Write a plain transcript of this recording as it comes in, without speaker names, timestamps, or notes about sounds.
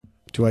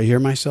Do I hear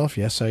myself?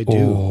 Yes, I do.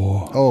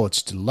 Oh,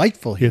 it's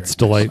delightful here. It's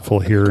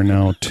delightful here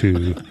now,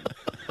 too.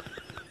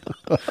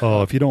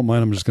 Oh, if you don't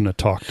mind, I'm just going to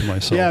talk to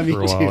myself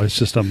for a while. Too. It's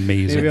just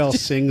amazing. Maybe I'll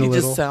sing a You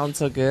little. just sound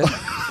so good.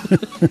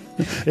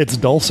 It's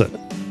dulcet.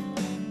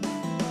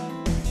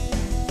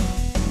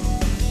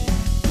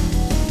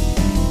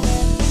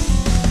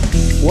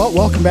 Well,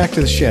 welcome back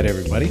to the shed,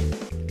 everybody.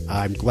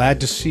 I'm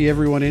glad to see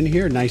everyone in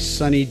here. Nice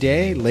sunny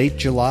day, late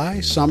July.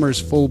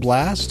 Summer's full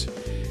blast.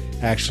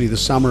 Actually, the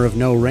summer of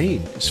no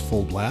rain is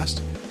full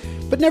blast.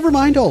 But never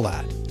mind all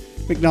that.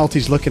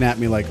 McNulty's looking at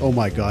me like, oh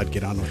my God,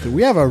 get on with it.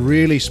 We have a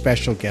really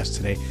special guest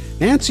today.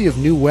 Nancy of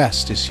New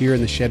West is here in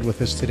the shed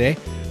with us today.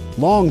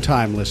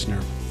 Long-time listener,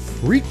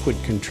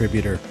 frequent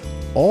contributor,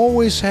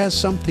 always has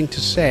something to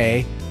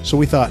say. So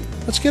we thought,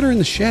 let's get her in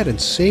the shed and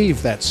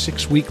save that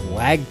 6-week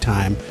lag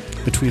time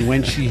between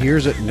when she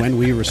hears it and when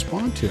we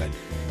respond to it.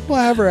 We'll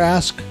have her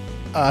ask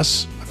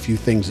us a few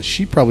things that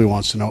she probably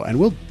wants to know, and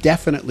we'll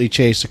definitely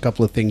chase a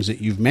couple of things that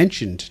you've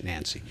mentioned,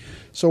 Nancy.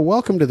 So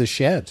welcome to the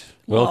shed.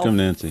 Welcome,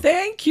 Nancy.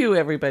 Thank you,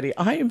 everybody.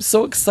 I am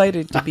so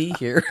excited to be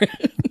here.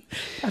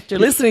 After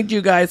listening to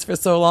you guys for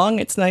so long,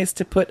 it's nice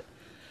to put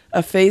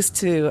a face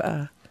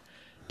to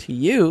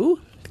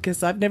you,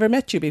 because I've never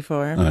met you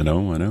before. I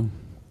know.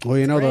 Well,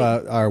 you know,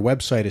 our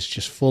website is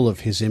just full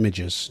of his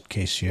images, in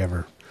case you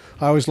ever...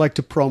 I always like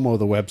to promo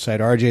the website.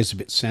 RJ's a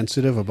bit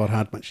sensitive about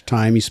how much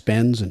time he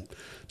spends, and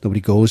nobody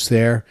goes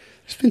there.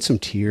 There's been some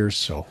tears,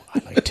 so I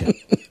like to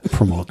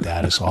promote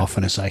that as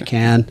often as I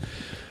can.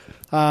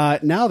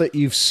 Now that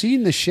you've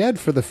seen the shed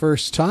for the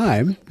first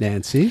time,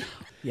 Nancy.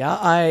 Yeah,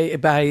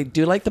 I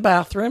do like the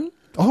bathroom.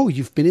 Oh,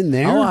 you've been in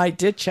there? Oh, I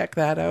did check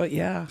that out,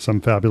 yeah. Some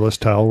fabulous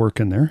tile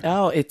work in there.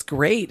 Oh, it's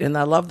great, and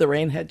I love the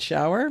rainhead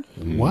shower.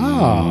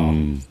 Wow.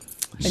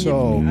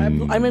 So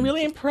I'm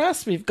really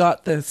impressed. We've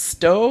got the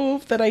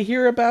stove that I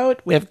hear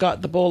about. We've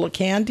got the bowl of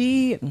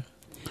candy. And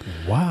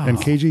wow. And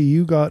KJ,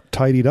 you got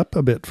tidied up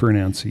a bit for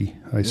Nancy,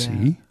 I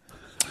see.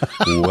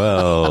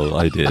 Well,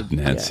 I did,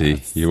 Nancy.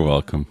 Yes. You're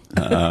welcome.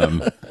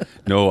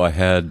 No, I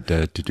had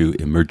to do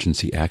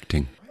emergency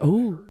acting.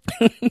 oh,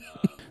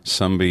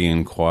 Somebody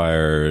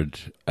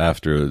inquired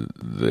after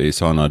they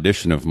saw an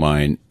audition of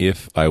mine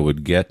if I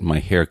would get my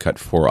hair cut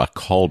for a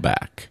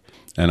callback.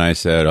 And I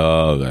said,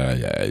 oh,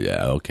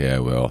 yeah, okay, I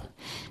will.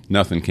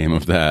 Nothing came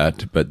of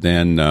that. But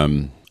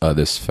then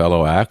this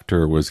fellow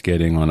actor was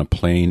getting on a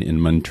plane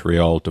in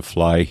Montreal to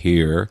fly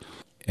here,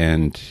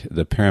 and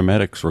the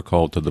paramedics were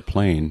called to the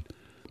plane.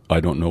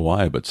 I don't know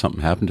why, but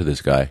something happened to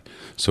this guy,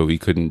 so he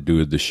couldn't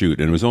do the shoot.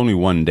 And it was only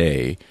one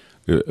day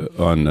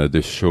on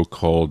this show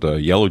called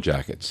Yellow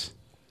Jackets.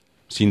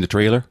 Seen the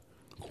trailer?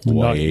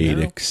 Quite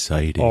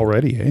exciting.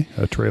 Already, eh?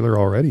 A trailer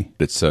already.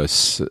 It's a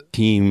soccer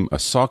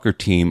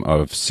team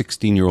of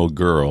 16-year-old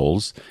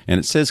girls, and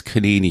it says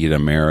Canadian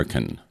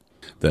American.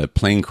 The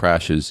plane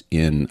crashes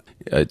in,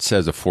 it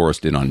says a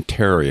forest in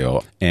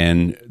Ontario,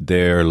 and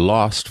they're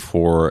lost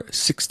for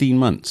 16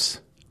 months.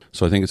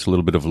 So I think it's a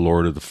little bit of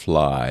Lord of the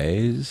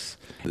Flies.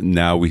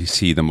 Now we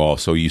see them all.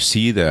 So you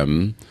see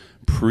them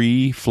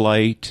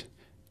pre-flight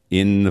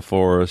in the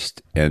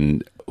forest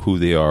and who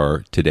they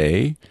are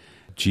today.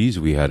 Geez,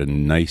 we had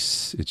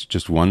it's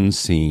just one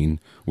scene.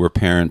 We're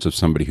parents of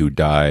somebody who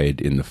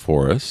died in the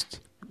forest.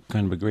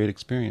 Kind of a great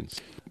experience.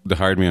 They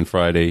hired me on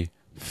Friday,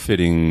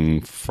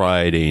 fitting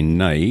Friday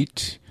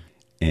night,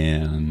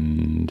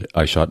 and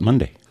I shot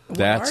Monday.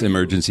 That's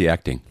emergency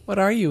acting. what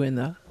are you in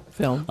the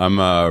film? I'm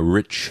a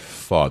rich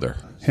father,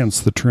 Hence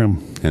the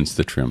trim. hence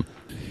the trim.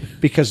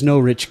 because no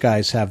rich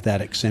guys have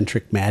that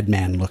eccentric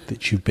madman look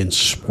that you've been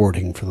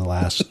sporting for the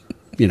last,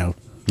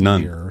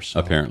 None, year or so.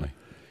 apparently.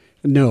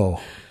 No.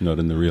 Not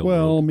in the real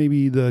Well, world.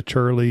 maybe the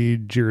Charlie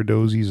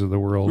Giardozis of the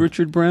world.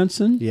 Richard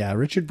Branson? Yeah,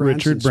 Richard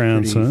Branson's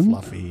Branson. pretty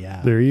fluffy,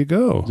 yeah. There you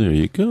go. There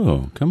you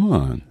go. Come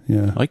on.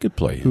 Yeah. I could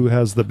play him. Who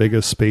has the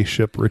biggest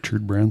spaceship?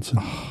 Richard Branson.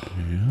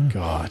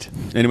 God.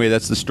 Anyway,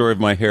 that's the story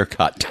of my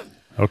haircut.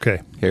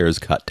 Okay. Hair is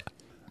cut.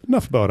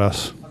 Enough about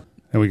us.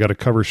 And we got to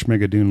cover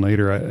Schmigadoon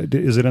later.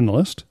 Is it in the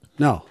list?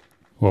 No.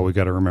 Well, we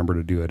got to remember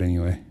to do it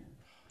anyway.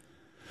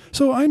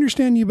 So I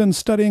understand you've been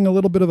studying a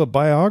little bit of a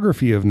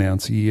biography of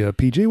Nancy.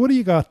 PJ, what do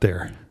you got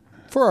there?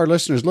 For our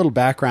listeners, a little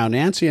background.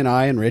 Nancy and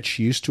I and Rich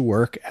used to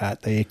work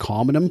at a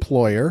common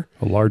employer,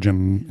 A large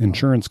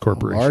insurance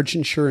corporation. a large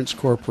insurance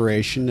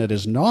corporation that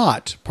is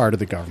not part of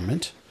the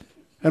government.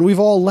 And we've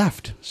all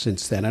left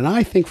since then. And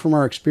I think from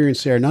our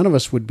experience there, none of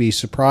us would be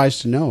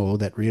surprised to know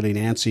that really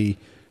Nancy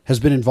has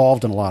been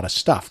involved in a lot of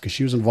stuff, because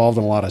she was involved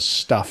in a lot of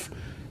stuff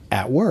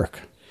at work.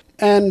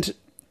 And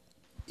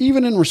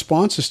even in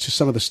responses to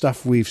some of the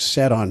stuff we've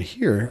said on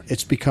here,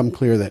 it's become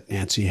clear that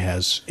Nancy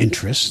has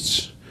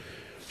interests.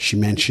 She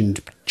mentioned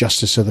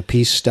Justice of the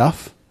Peace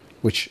stuff,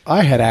 which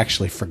I had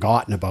actually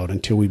forgotten about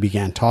until we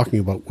began talking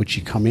about Would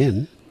She Come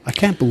In. I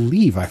can't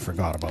believe I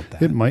forgot about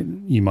that.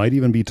 You might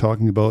even be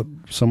talking about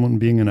someone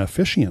being an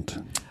officiant.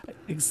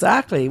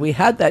 Exactly. We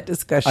had that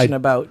discussion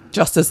about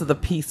Justice of the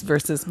Peace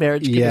versus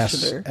Marriage Yes,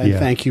 Commissioner. and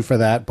thank you for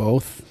that,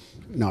 both.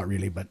 Not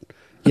really, but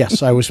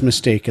yes, I was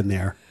mistaken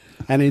there.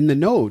 And in the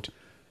note,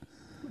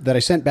 that I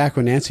sent back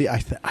with Nancy,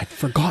 I'd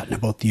forgotten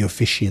about the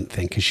officiant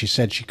thing because she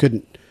said she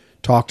couldn't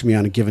talk to me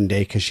on a given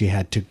day because she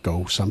had to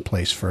go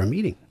someplace for a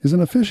meeting. Is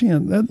an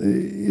officiant,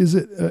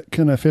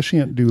 can an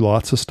officiant do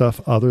lots of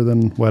stuff other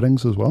than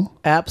weddings as well?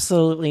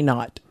 Absolutely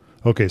not.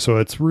 Okay, so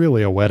it's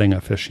really a wedding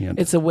officiant.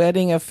 It's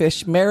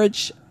a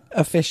marriage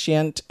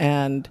officiant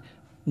and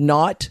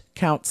not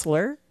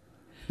counselor.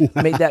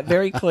 Made that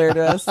very clear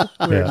to us.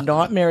 We're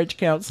not marriage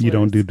counselors. You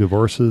don't do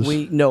divorces?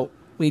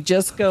 We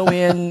just go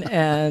in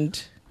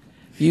and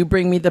you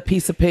bring me the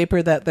piece of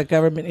paper that the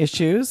government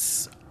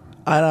issues.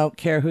 I don't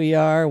care who you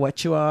are,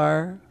 what you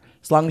are.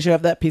 As long as you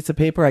have that piece of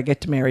paper, I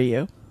get to marry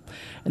you.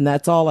 And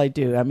that's all I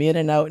do. I'm in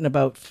and out in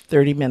about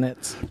 30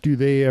 minutes. Do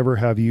they ever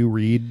have you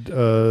read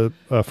a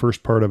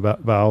first part of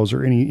vows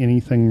or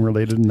anything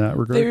related in that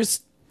regard?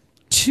 There's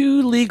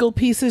 2 legal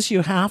pieces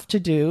you have to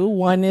do.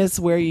 One is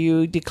where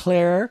you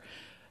declare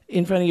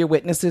in front of your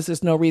witnesses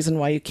there's no reason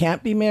why you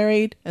can't be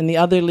married. And the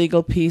other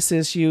legal piece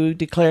is you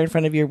declare in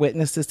front of your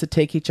witnesses to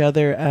take each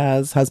other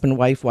as husband,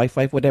 wife,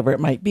 whatever it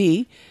might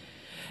be.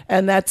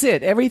 And that's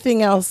it.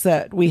 Everything else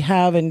that we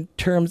have in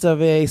terms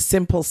of a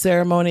simple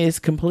ceremony is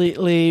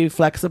completely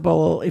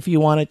flexible. If you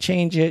want to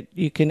change it,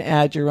 you can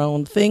add your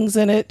own things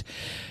in it.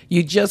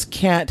 You just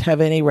can't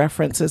have any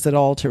references at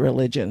all to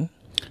religion.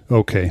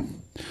 Okay.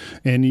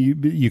 And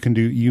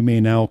you may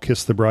now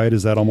kiss the bride.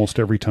 Is that almost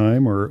every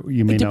time, or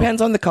you may? It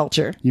depends on the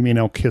culture. You may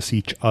now kiss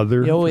each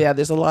other. Oh yeah,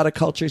 there's a lot of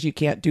cultures you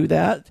can't do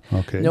that.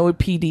 Okay. No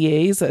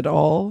PDAs at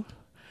all.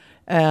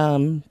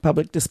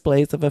 Public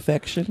displays of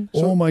affection.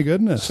 Oh my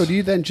goodness. So do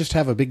you then just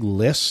have a big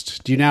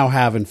list? Do you now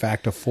have, in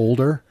fact, a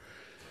folder?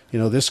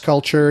 This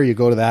culture, you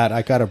go to that.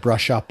 I got to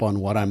brush up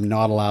on what I'm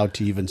not allowed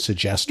to even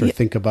suggest or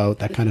think about,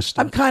 that kind of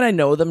stuff. I kind of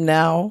know them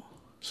now.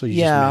 So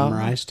you just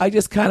memorized? I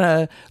just kind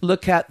of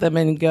look at them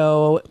and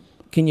go,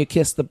 can you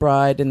kiss the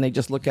bride? And they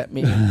just look at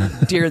me,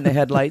 deer in the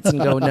headlights, and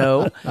go,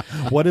 no.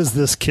 What is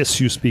this kiss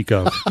you speak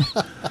of?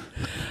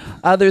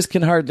 Others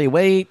can hardly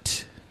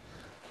wait.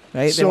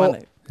 Right? They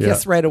want to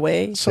kiss right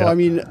away. So, I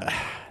mean,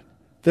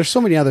 there's so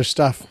many other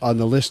stuff on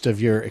the list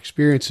of your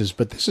experiences,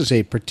 but this is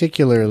a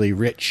particularly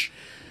rich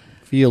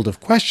field of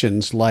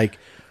questions. Like,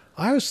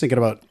 I was thinking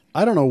about,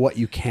 I don't know what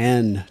you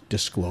can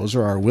disclose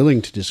or are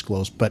willing to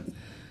disclose, but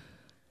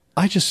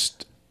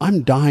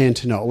I'm dying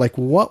to know, like,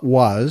 what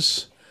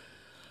was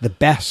the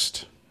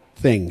best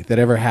thing that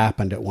ever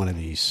happened at one of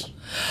these?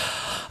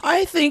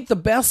 I think the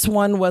best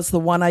one was the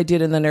one I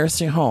did in the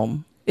nursing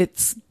home.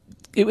 It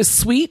was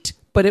sweet,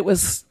 but it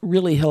was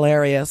really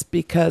hilarious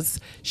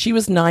because she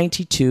was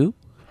 92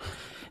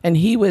 and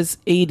he was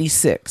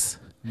 86.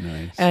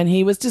 Nice. And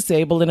he was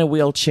disabled in a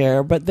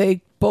wheelchair, but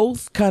they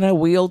both kind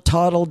of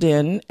toddled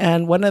in.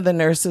 And one of the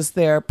nurses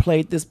there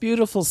played this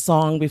beautiful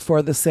song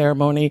before the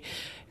ceremony.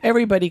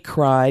 Everybody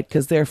cried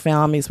because their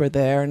families were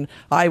there, and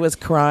I was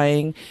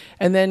crying.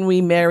 And then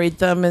we married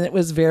them, and it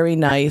was very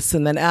nice.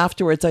 And then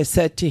afterwards I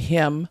said to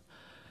him,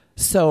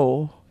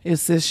 so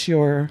is this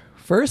your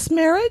first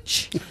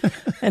marriage?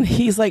 And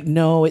he's like,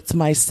 no, it's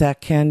my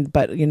second,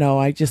 but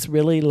I just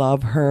really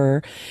love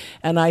her.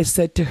 And I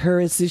said to her,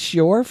 is this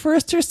your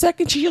first or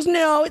second? She goes,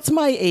 no, it's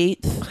my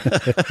 8th.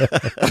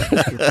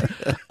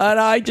 And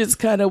I just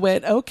kind of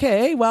went,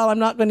 okay, well, I'm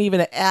not going to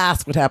even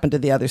ask what happened to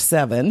the other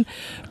 7,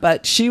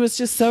 but she was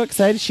just so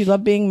excited. She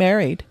loved being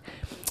married.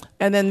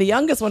 And then the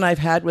youngest one I've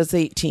had was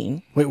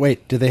 18.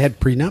 Wait, did they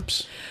had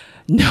prenups?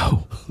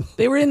 No,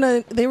 they were in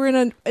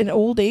an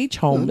old age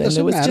home, No, and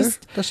it was matter.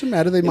 Doesn't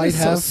matter. They might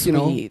have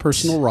sweet.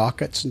 personal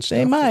rockets and stuff.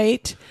 They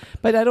might,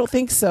 but I don't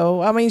think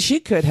so. I mean, she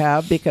could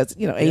have because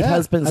 8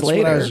 husbands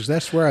later.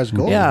 That's where I was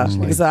going. Yeah,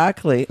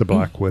 exactly. The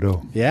Black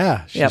Widow.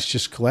 Yeah, she's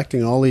just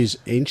collecting all these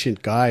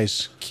ancient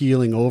guys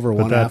keeling over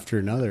one after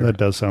another. That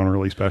does sound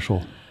really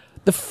special.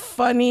 The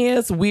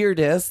funniest,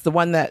 weirdest, the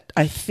one that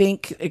I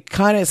think it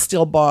kind of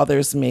still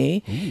bothers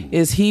me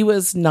is he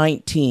was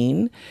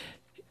 19.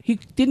 He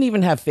didn't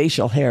even have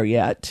facial hair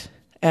yet.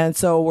 And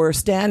so we're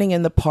standing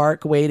in the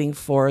park waiting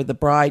for the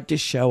bride to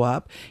show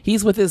up.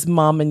 He's with his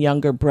mom and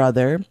younger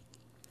brother.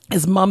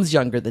 His mom's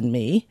younger than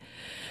me.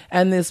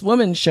 And this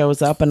woman shows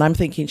up, and I'm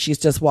thinking she's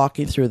just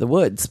walking through the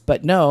woods.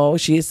 But no,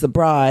 she's the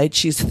bride.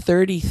 She's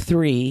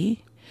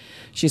 33.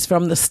 She's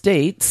from the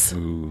States.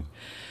 Ooh.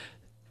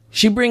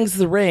 She brings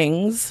the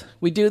rings.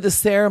 We do the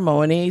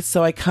ceremony.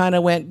 So I kind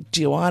of went,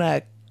 do you want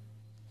to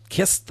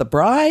kiss the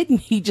bride? And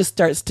he just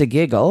starts to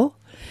giggle.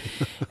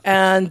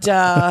 And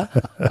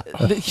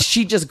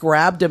she just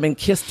grabbed him and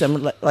kissed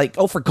him like,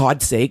 oh, for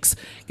God's sakes,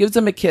 gives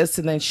him a kiss.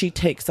 And then she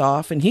takes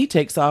off, and he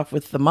takes off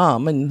with the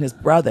mom and his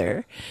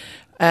brother.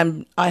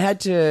 And I had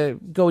to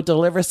go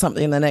deliver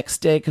something the next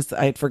day because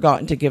I had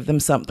forgotten to give them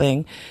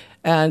something.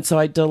 And so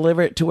I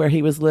delivered it to where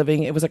he was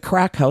living. It was a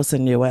crack house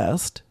in New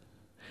West.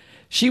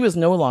 She was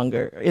no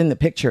longer in the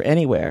picture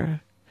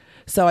anywhere.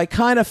 So I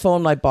kind of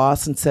phoned my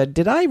boss and said,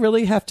 did I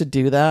really have to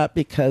do that?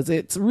 Because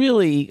it's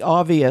really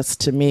obvious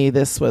to me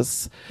this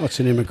was... Oh, it's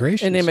an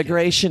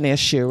immigration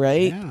issue,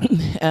 right?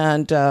 Yeah.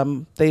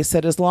 And they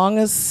said, as long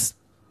as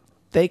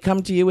they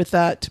come to you with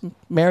that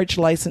marriage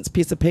license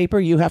piece of paper,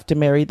 you have to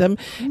marry them.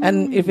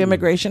 And if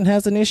immigration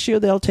has an issue,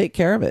 they'll take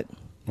care of it.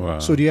 Wow.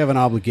 So do you have an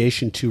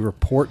obligation to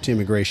report to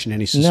immigration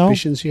any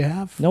suspicions you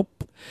have? Nope.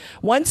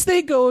 Once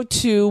they go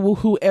to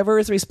whoever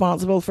is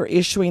responsible for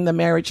issuing the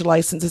marriage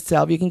license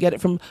itself, you can get it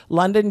from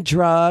London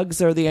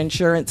Drugs or the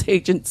insurance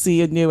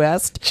agency in New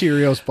West.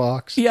 Cheerios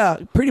box. Yeah,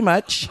 pretty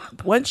much.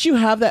 Once you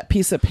have that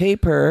piece of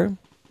paper,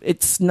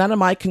 it's none of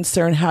my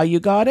concern how you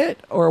got it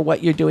or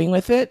what you're doing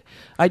with it.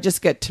 I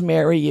just get to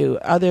marry you.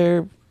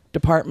 Other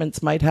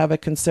departments might have a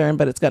concern,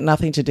 but it's got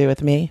nothing to do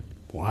with me.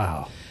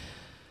 Wow.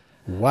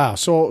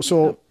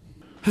 So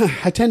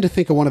I tend to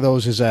think of one of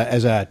those as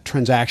a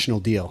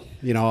transactional deal.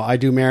 You know, I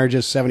do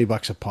marriages,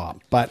 $70 a pop,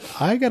 but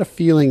I got a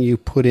feeling you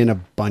put in a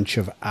bunch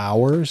of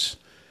hours.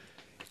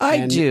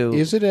 I do.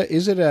 Is it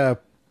a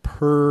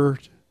per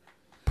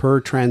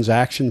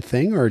transaction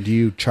thing, or do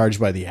you charge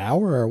by the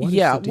hour, or what?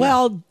 Yeah, is the deal?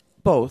 well,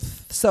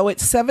 both. So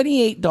it's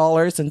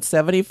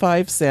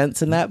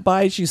 $78.75, and that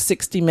buys you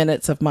 60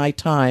 minutes of my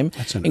time,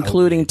 That's an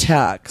including outrage.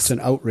 tax. It's an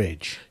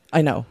outrage.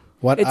 I know.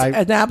 What It's I-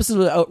 an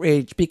absolute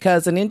outrage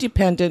because an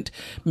independent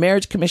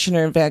marriage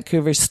commissioner in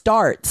Vancouver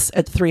starts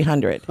at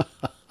 $300.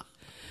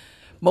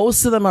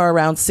 Most of them are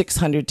around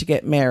 $600 to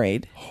get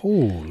married.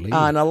 Holy.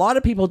 And a lot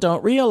of people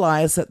don't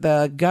realize that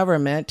the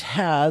government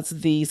has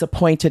these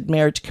appointed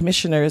marriage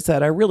commissioners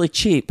that are really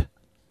cheap.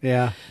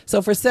 Yeah.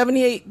 So for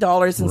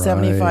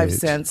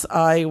 $78.75,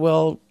 I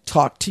will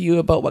talk to you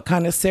about what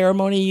kind of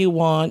ceremony you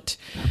want,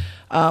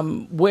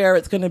 where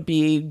it's going to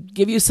be,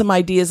 give you some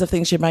ideas of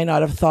things you might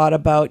not have thought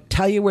about,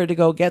 tell you where to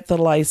go get the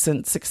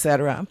license,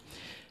 etc.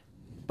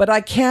 But I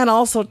can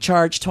also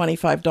charge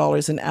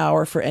 $25 an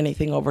hour for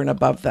anything over and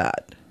above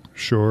that.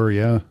 Sure,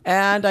 yeah.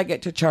 And I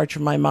get to charge for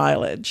my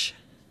mileage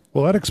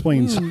Well, that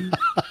explains.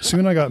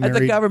 Soon I got at the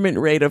married. government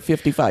rate of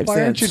 55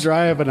 Why aren't you cents.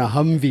 driving a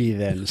Humvee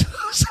then?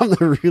 Something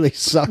that really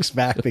sucks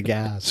back the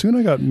gas. Soon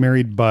I got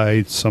married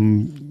by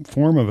some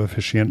form of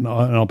officiant, and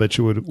I'll bet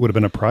you would have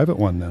been a private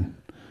one then.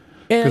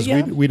 Because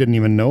Yeah. we didn't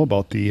even know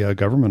about the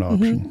government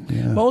option.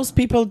 Yeah. Most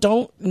people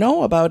don't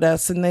know about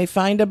us, and they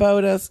find out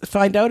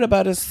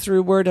about us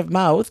through word of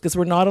mouth because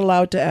we're not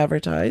allowed to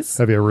advertise.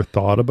 Have you ever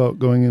thought about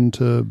going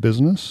into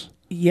business?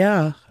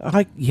 Yeah,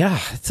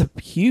 it's a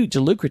huge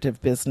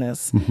lucrative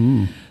business.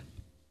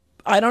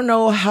 I don't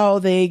know how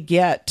they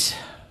get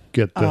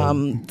Get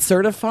the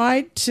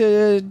certified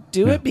to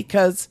do it,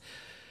 because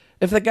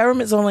if the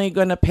government's only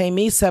going to pay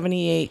me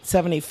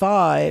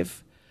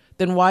 $78.75,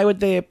 then why would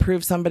they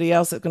approve somebody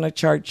else that's going to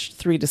charge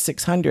 $300 to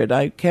 $600?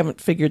 I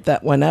haven't figured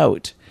that one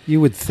out.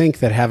 You would think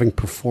that having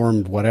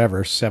performed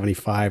whatever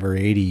 75 or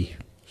 80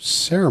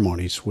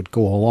 ceremonies would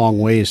go a long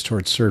ways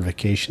towards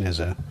certification as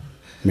a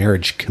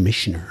marriage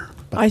commissioner.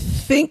 I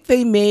think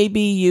they may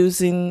be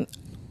using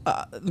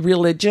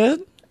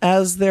religion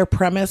as their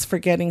premise for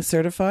getting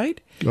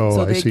certified. Oh,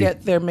 so I they see.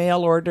 get their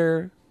mail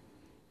order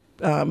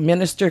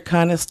minister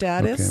kind of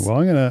status. Okay, well,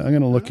 I'm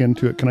gonna look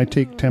into it. Can I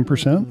take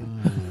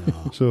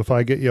 10%? So if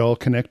I get you all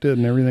connected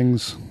and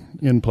everything's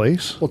in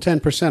place, Well,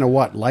 10% of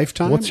what?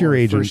 Lifetime? What's your Or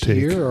agent first take?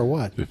 year or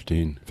what?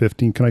 15.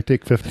 15. Can I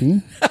take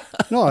 15?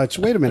 No, it's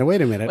wait a minute.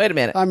 Wait a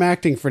minute. I'm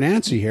acting for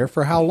Nancy here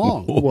for how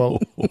long? Well,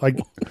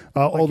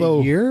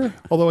 although a year?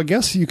 although I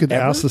guess you could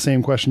ask the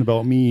same question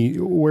about me.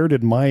 Where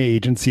did my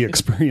agency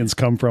experience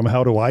come from?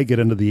 How do I get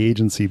into the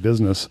agency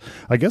business?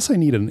 I guess I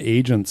need an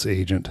agent's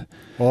agent.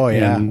 Oh,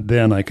 yeah. and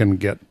then I can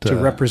get To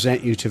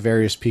represent you to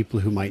various people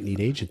who might need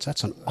agents.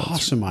 That's an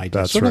awesome idea.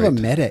 that's sort of a right.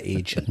 meta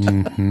agent.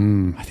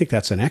 I think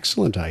that's an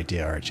excellent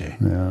idea, RJ.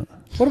 Yeah.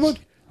 What about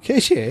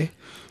KJ?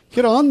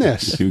 Get on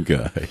this. You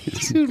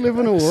guys. You live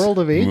in a world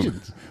of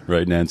agents.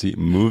 Right, Nancy?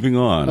 Moving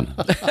on.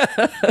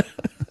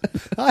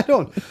 I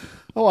don't.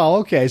 Oh, well,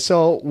 okay.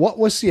 So what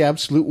was the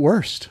absolute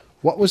worst?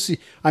 What was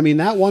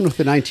that one with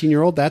the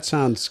 19-year-old? That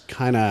sounds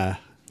kind of,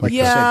 like you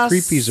said, Yes.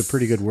 creepy is a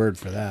pretty good word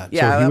for that.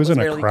 Yeah, So he that was in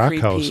a really crack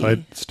creepy. house.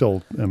 I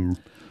still am.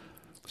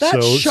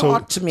 That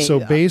shocked me.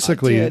 So I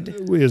basically,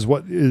 did.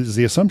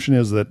 the assumption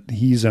is that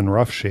he's in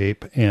rough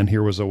shape, and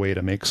here was a way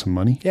to make some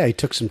money. Yeah, he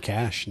took some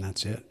cash and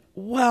that's it.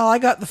 Well, I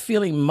got the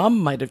feeling Mum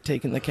might have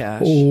taken the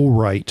cash. Oh,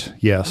 right.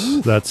 Yes,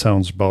 that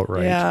sounds about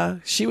right. Yeah,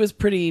 she was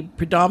pretty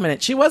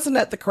predominant. She wasn't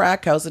at the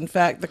crack house. In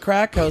fact, the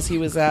crack house he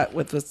was at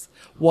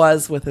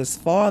was with his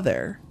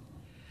father.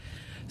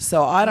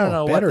 So I don't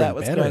know what better that and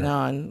was better. going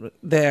on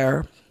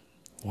there.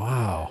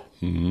 Wow.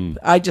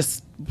 I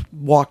just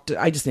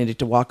needed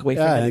to walk away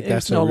from Yeah, I it. think It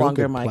that's was no a real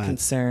longer good my plan.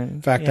 concern.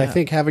 In fact, I Yeah.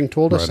 think having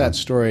told us Right that on.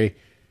 story,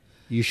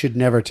 you should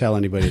never tell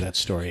anybody that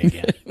story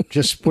again.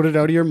 Just put it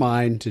out of your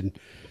mind and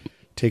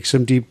take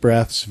some deep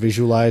breaths,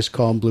 visualize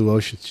calm blue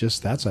oceans.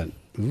 Just that's an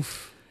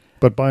oof.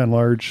 But by and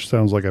large,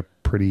 sounds like a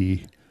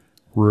pretty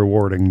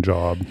rewarding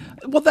job.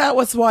 Well, that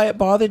was why it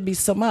bothered me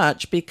so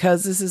much,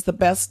 because this is the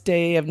best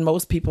day of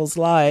most people's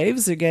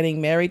lives. They're getting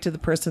married to the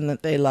person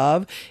that they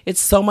love. It's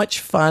so much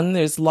fun.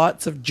 There's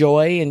lots of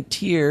joy and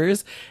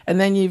tears. And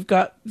then you've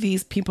got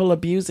these people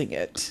abusing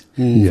it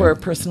for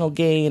personal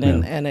gain.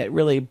 And it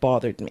really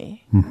bothered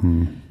me.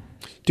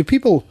 Do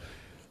people?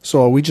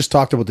 So we just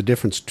talked about the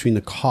difference between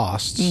the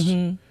costs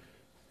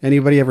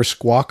Anybody ever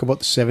squawk about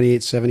the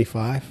 78,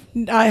 75?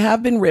 I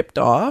have been ripped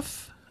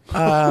off,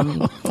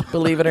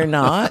 believe it or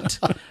not.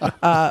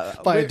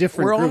 By a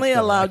different We're group, only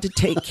though, allowed to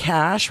take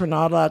cash. We're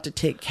not allowed to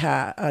take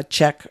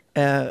check,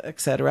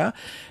 etc.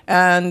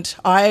 And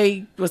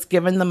I was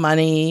given the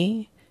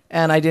money,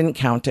 and I didn't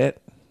count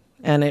it,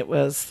 and it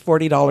was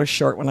 $40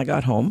 short when I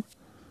got home.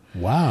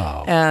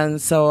 Wow. And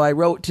so I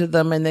wrote to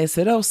them, and they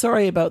said, "Oh,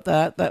 sorry about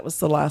that. That was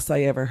the last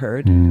I ever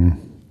heard."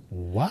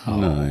 Wow.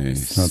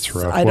 Nice. That's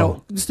rough. I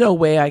don't. There's no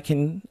way I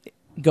can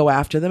go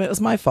after them. It was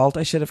my fault.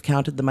 I should have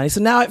counted the money. So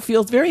now it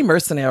feels very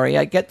mercenary.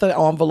 I get the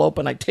envelope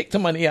and I take the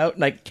money out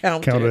and I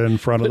count Count it in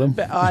front of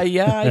them?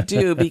 Yeah, I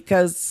do,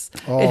 because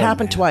it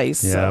happened man.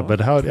 twice. Yeah, so.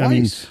 but how? I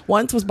mean, Twice.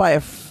 Once was by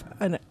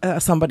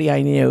somebody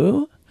I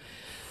knew,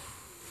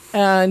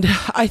 and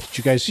I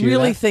you guys hear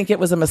really that? think it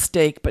was a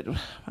mistake, but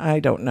I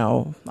don't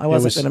know. I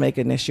wasn't was- going to make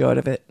an issue out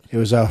of it. It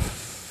was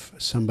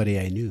somebody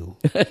I knew.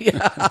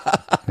 yeah.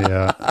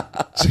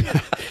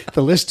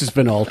 The list has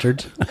been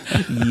altered.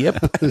 Yep.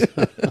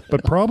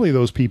 But probably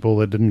those people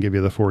that didn't give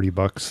you the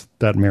 $40,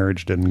 that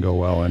marriage didn't go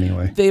well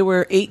anyway. They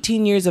were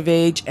 18 years of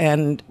age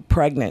and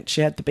pregnant.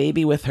 She had the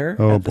baby with her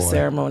Oh, at the boy.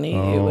 ceremony. It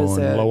Oh, was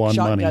and low a on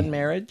shotgun money.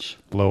 marriage.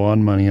 Low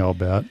on money, I'll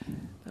bet.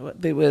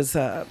 It was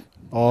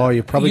Oh,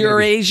 you're probably gonna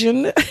be-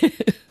 Eurasian.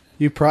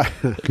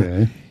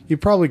 Okay. you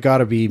probably got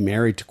to be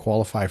married to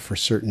qualify for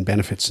certain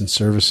benefits and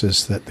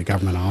services that the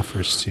government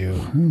offers to.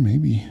 Oh,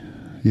 maybe.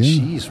 Yeah.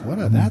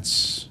 Jeez,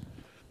 that's.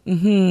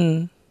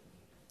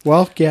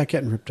 Well, yeah,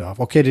 getting ripped off.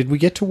 Okay, did we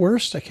get to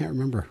worst? I can't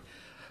remember.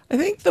 I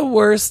think the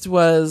worst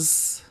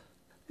was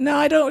no.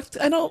 I don't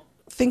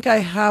think I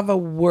have a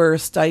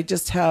worst. I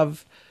just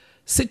have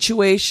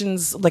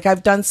situations like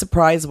I've done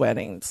surprise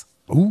weddings.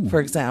 For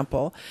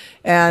example,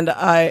 and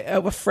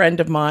a friend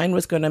of mine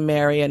was going to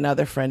marry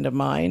another friend of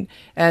mine,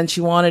 and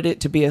she wanted it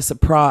to be a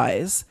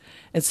surprise,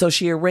 and so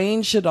she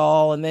arranged it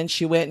all, and then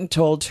she went and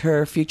told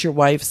her future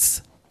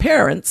wife's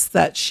parents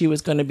that she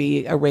was going to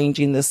be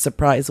arranging this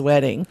surprise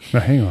wedding.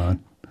 Now, hang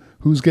on.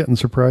 Who's getting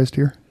surprised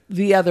here?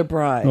 The other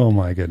bride. Oh,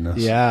 my goodness.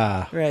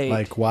 Yeah, Right.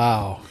 Like,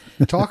 wow.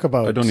 Talk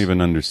about. I don't even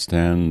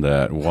understand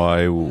that.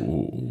 Why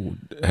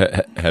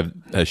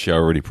has she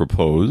already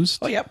proposed?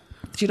 Oh, yep.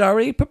 She'd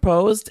already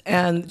proposed,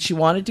 and she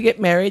wanted to get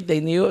married. They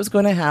knew it was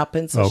going to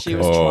happen, so she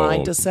was Okay.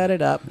 trying to set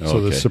it up.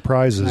 So the Okay.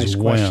 surprise is Nice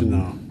when. question,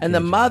 though. And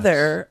the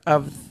mother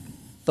of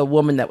the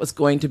woman that was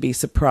going to be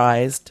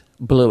surprised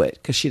blew it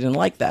because she didn't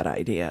like that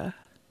idea.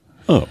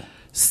 Oh,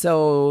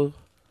 So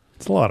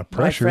It's a lot of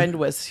pressure. my friend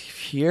was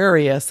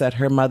furious that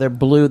her mother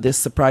blew this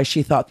surprise.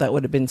 She thought that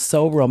would have been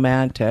so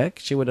romantic.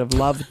 She would have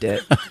loved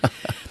it.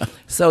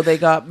 So they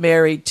got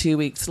married 2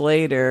 weeks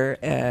later,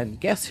 and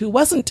guess who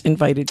wasn't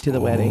invited to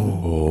the wedding?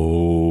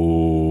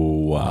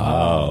 oh,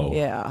 wow.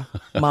 Yeah.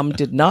 Mom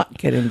did not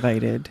get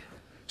invited.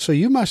 So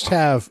you must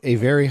have a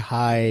very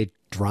high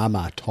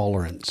drama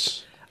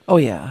tolerance. Oh,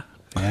 yeah.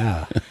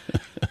 Yeah.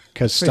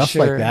 Because For stuff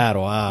sure. like that,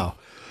 wow.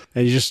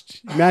 And you just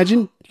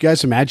imagine, you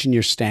guys imagine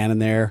you're standing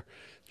there,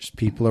 there's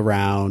people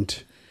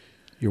around,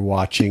 you're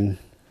watching,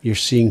 you're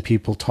seeing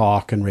people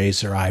talk and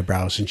raise their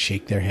eyebrows and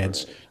shake their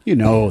heads. You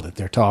know that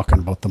they're talking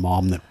about the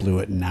mom that blew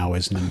it and now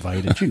isn't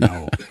invited. You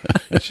know.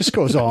 It just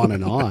goes on,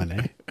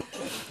 eh?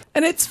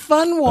 And it's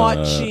fun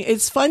watching.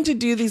 It's fun to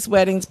do these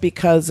weddings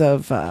because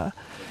of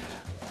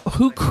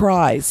who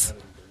cries?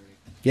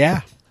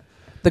 Yeah.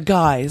 The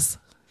guys.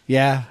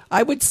 Yeah.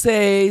 I would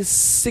say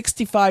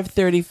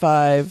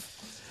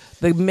 65-35.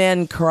 The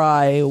men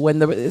cry when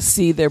they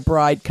see their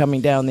bride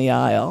coming down the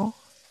aisle.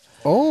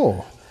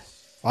 Oh.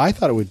 I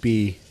thought it would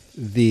be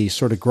the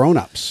sort of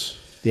grown-ups.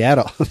 The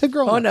adult. The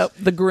grown-ups. Oh,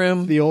 no. The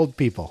groom. The old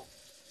people.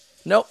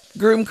 Nope.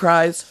 Groom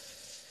cries,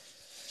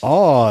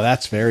 Oh,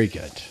 that's very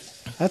good.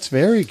 That's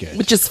very good.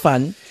 which is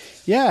fun.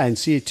 Yeah, and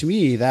see, to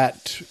me,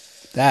 that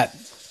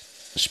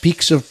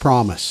speaks of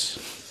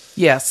promise.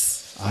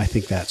 Yes. I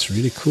think that's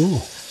really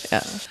cool.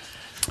 Yeah.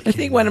 I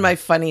think one of my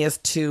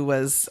funniest too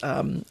was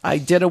I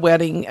did a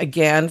wedding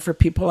again for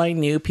people I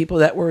knew, people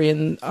that were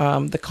in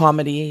the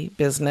comedy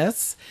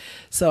business.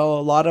 So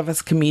a lot of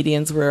us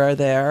comedians were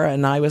there,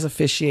 and I was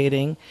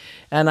officiating.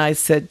 And I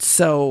said,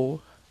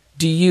 "So,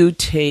 do you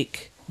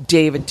take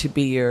David to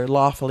be your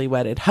lawfully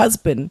wedded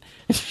husband?"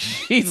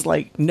 She's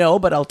like, "No,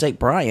 but I'll take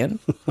Brian."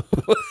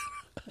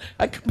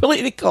 I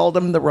completely called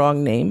him the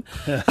wrong name.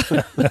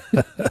 And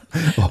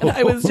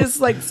I was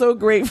just like so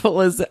grateful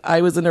as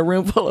I was in a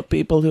room full of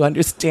people who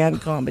understand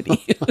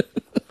comedy.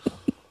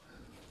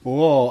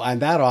 Oh,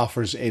 and that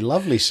offers a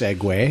lovely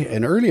segue.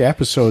 In early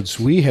episodes,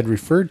 we had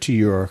referred to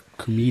your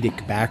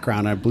comedic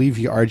background. I believe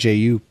you, RJ,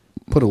 you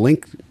put a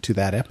link to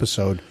that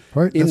episode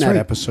Right, in that's that right.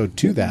 episode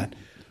to that.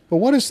 But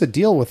what is the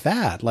deal with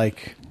that?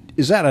 Like,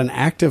 is that an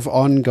active,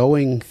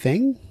 ongoing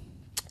thing?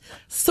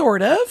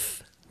 Sort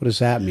of. What does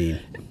that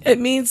mean? It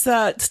means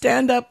that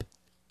stand-up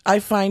I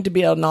find to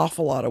be an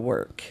awful lot of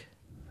work.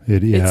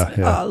 Yeah.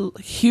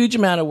 A huge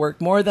amount of work,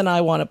 more than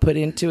I want to put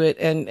into it,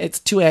 and it's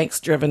too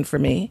angst-driven for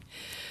me.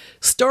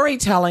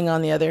 Storytelling,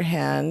 on the other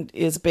hand,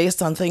 is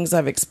based on things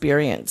I've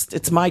experienced.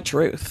 It's my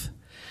truth.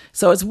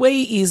 So it's way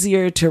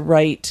easier to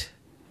write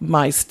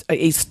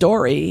a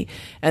story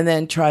and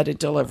then try to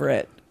deliver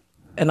it.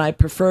 And I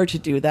prefer to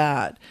do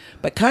that.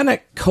 But kind of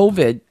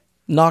COVID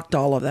knocked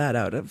all of that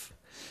out of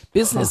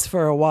business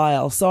for a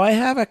while. So I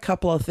have a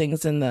couple of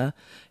things in the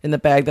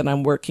bag that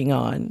I'm working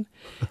on.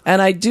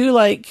 And I do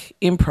like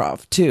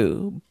improv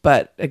too.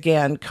 But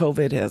again,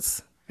 COVID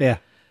has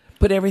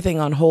put everything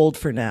on hold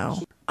for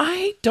now.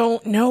 I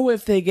don't know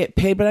if they get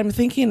paid, but I'm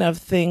thinking of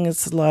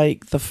things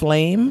like The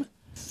Flame,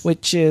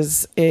 which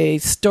is a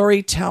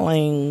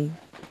storytelling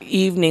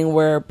evening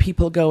where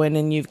people go in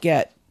and you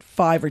get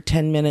 5 or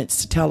 10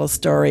 minutes to tell a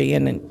story,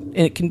 and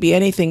it can be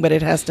anything, but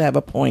it has to have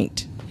a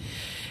point.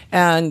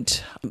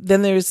 And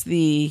then there's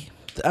the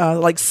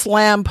like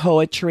slam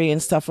poetry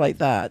and stuff like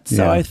that.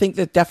 So I think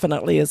that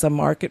definitely is a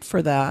market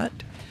for that.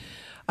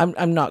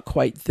 I'm not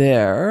quite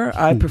there.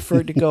 I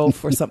prefer to go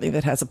for something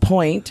that has a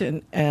point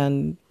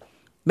and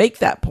make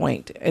that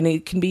point. And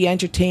it can be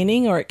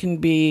entertaining or it can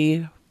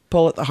be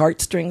pull at the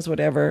heartstrings,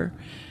 whatever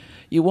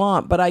you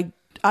want. But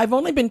I've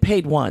only been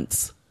paid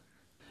once.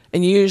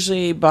 And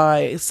usually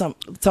by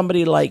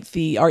somebody like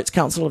the Arts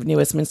Council of New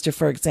Westminster,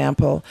 for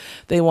example,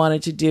 they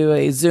wanted to do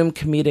a Zoom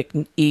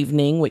comedic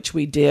evening, which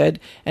we did,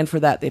 and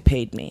for that they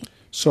paid me.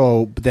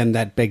 So then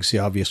that begs the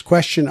obvious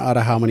question, out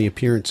of how many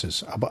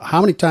appearances? About how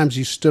many times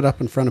you stood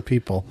up in front of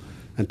people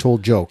and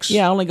told jokes?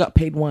 Yeah, I only got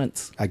paid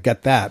once. I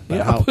get that,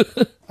 but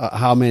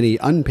how many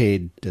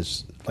unpaid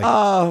does...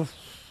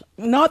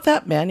 Not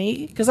that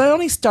many, because I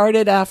only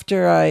started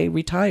after I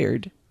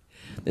retired.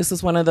 This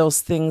was one of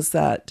those things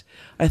that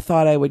I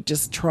thought I would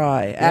just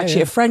try.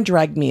 Actually, a friend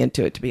dragged me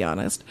into it, to be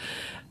honest.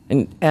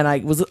 And I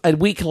was a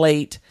week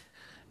late.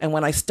 And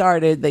when I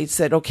started, they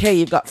said, okay,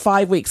 you've got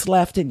 5 weeks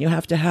left and you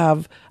have to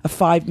have a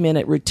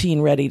 5-minute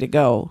routine ready to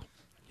go.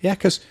 Yeah,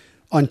 because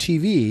on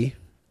TV,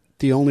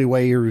 the only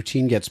way your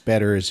routine gets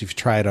better is if you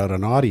try it out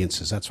on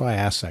audiences. That's why I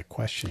asked that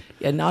question.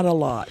 Yeah, not a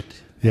lot.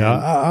 Yeah,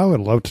 I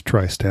would love to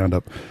try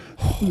stand-up.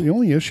 The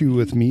only issue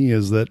with me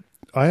is that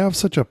I have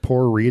such a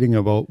poor reading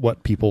about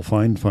what people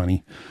find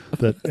funny,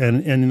 that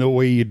and the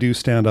way you do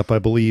stand up, I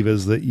believe,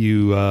 is that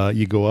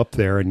you go up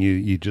there and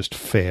you just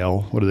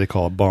fail. What do they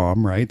call it?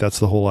 Bomb, right? That's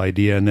the whole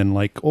idea. And then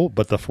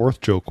but the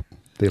fourth joke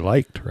they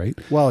liked, right?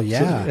 Well,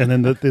 yeah. So, and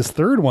then this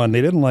third one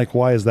they didn't like.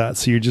 Why is that?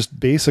 So you just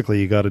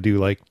basically you got to do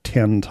like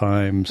 10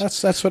 times.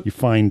 That's what you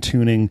fine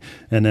tuning,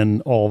 and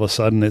then all of a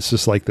sudden it's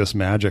just like this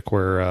magic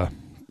where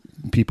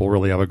people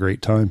really have a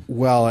great time.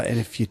 Well, and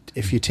if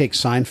you take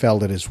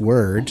Seinfeld at his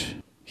word.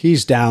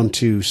 He's down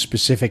to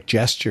specific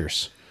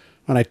gestures.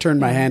 When I turned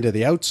my hand to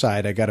the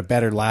outside, I got a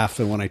better laugh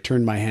than when I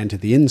turned my hand to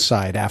the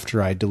inside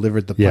after I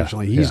delivered the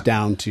punchline. He's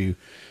down to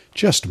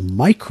just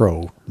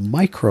micro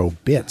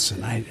bits.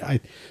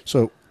 And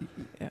so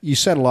you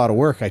said a lot of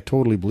work. I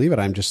totally believe it.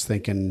 I'm just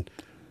thinking,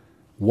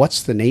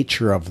 what's the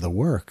nature of the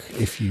work?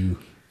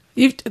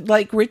 You've,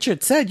 like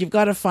Richard said, you've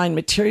got to find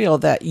material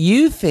that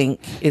you think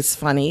is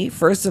funny,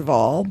 first of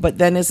all, but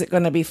then is it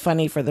going to be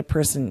funny for the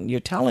person you're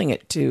telling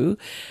it to?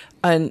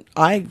 And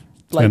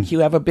you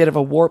have a bit of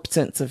a warped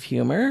sense of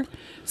humor.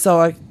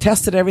 So I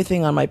tested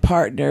everything on my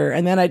partner,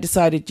 and then I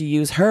decided to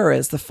use her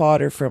as the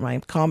fodder for my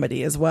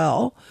comedy as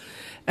well.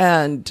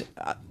 And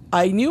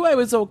I knew I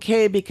was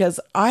okay because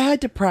I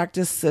had to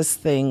practice this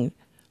thing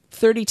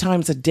 30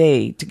 times a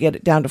day to get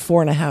it down to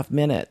 4.5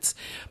 minutes.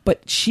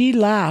 But she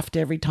laughed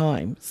every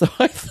time. So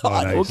I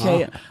thought,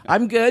 okay,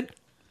 I'm good.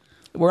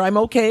 Where I'm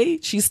okay.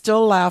 She's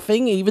still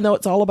laughing, even though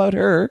it's all about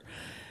her.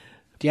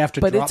 Do you have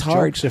to drop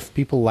jokes if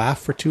people laugh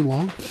for too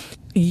long?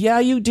 Yeah,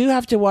 you do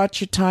have to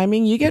watch your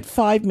timing. You get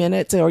 5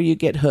 minutes or you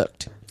get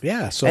hooked.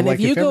 Yeah, so and like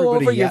if you go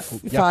over your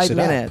yucks 5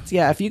 minutes,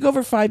 if you go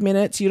over 5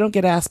 minutes, you don't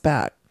get asked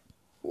back.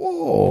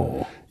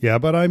 Whoa. Yeah,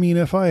 but I mean,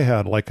 if I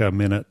had like a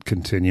minute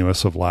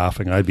continuous of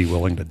laughing, I'd be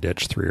willing to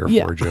ditch 3 or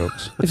 4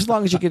 jokes. As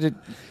long as you get it.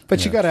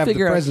 But you got to have the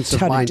presence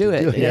of mind to do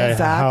it. Yeah,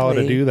 exactly. how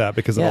to do that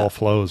because it all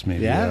flows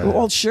maybe. Yeah.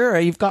 Well, sure.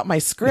 You've got my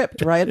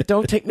script, right?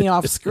 Don't take me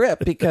off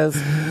script because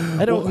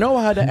I don't know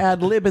how to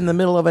ad lib in the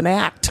middle of an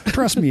act.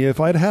 Trust me, if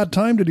I'd had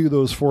time to do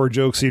those 4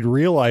 jokes, you'd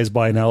realize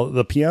by now that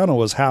the piano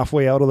was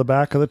halfway out of the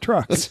back of the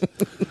truck.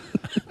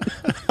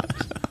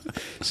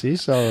 See,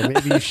 so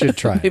maybe you should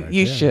try it.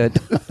 You should.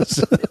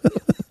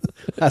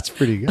 That's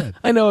pretty good.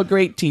 I know a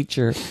great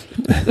teacher.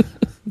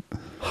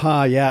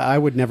 Yeah, I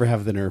would never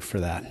have the nerve for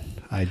that.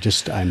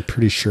 I'm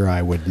pretty sure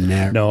I would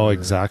never. No,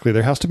 exactly.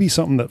 There has to be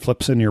something that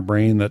flips in your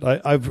brain that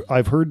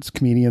I've heard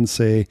comedians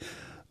say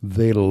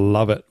they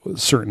love it.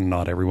 Certain,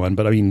 not everyone,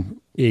 but I mean,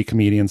 a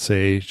comedian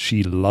say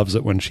she loves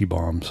it when she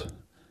bombs.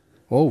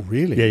 Oh,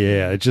 really?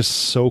 Yeah. Just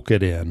soak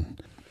it in.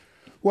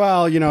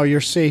 Well, you're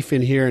safe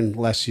in here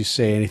unless you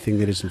say anything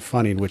that isn't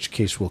funny, in which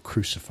case we'll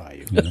crucify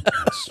you.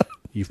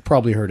 You've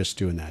probably heard us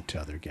doing that to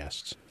other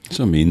guests.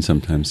 So mean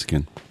sometimes,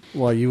 Skin.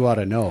 Well, you ought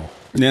to know.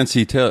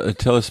 Nancy,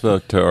 tell us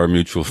about our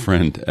mutual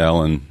friend,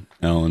 Alan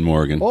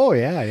Morgan. Oh,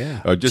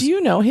 yeah. Do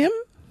you know him?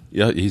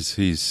 Yeah,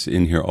 he's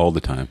in here all the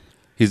time.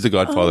 He's the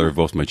godfather of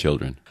both my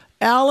children.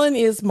 Alan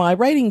is my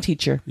writing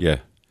teacher. Yeah.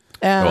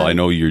 Well, I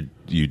know you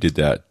did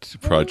that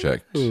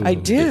project. I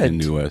did. In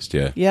New West,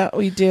 yeah. Yeah,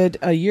 we did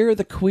A Year of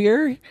the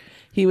Queer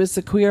He was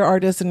the queer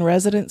artist in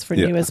residence for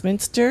Yeah. New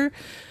Westminster.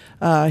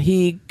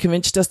 He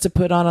convinced us to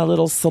put on a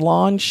little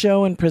salon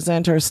show and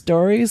present our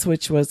stories,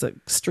 which was an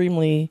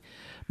extremely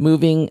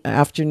moving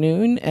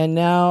afternoon. And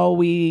now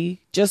we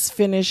just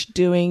finished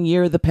doing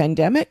Year of the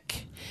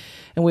Pandemic.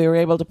 And we were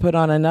able to put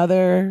on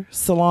another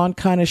salon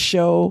kind of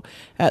show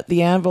at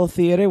the Anvil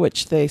Theatre,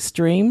 which they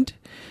streamed.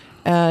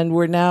 And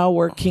we're now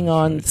working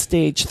on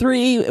stage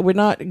 3. We're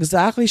not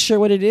exactly sure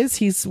what it is.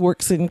 He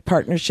works in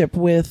partnership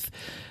with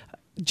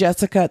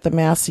Jessica at the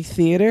Massey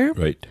Theatre.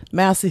 Right.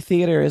 Massey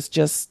Theatre is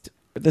just,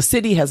 the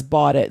city has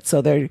bought it.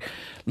 So they're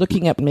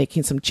looking at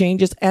making some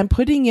changes and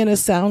putting in a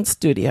sound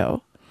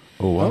studio.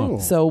 Oh, wow.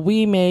 So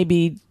we may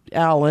be,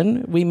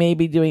 Alan, we may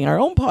be doing our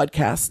own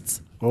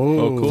podcasts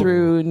Oh, cool.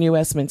 through New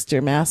Westminster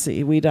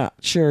Massey. We're not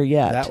sure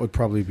yet. that would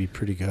probably be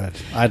pretty good.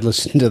 I'd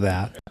listen to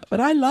that.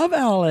 But I love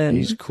Alan.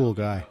 He's a cool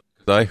guy.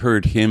 I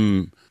heard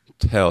him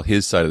tell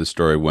his side of the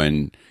story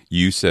when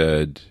you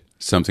said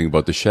something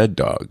about the shed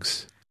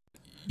dogs.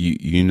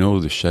 You know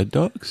the shed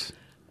dogs?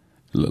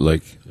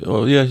 Like,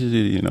 oh, yeah,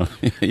 you know,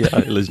 yeah,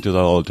 I listen to that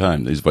all the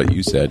time. Is what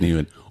you said. And he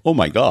went, oh,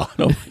 my God.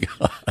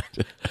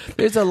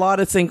 There's a lot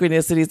of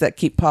synchronicities that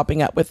keep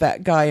popping up with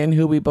that guy and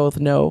who we both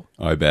know.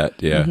 I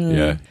bet. Yeah,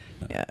 yeah.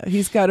 Yeah,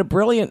 he's got a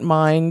brilliant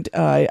mind.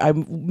 I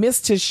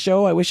missed his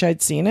show. I wish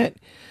I'd seen it.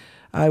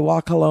 I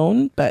Walk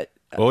Alone, but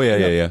Oh,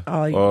 yeah.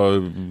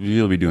 Oh,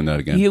 He'll be doing that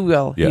again. he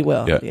will. Yeah, He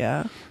will. yeah.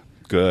 Yeah.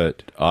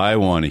 Good. I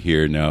want to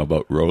hear now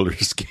about roller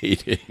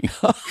skating.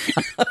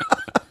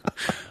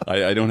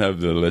 I don't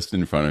have the list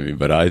in front of me,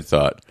 but I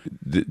thought,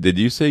 did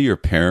you say your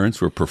parents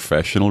were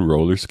professional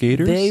roller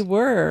skaters? They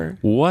were.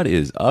 What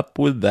is up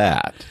with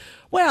that?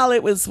 Well,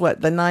 it was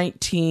what, the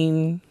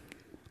 1930s,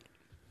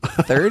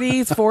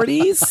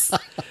 40s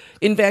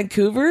in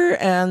Vancouver,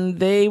 and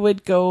they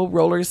would go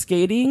roller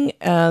skating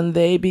and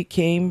they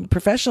became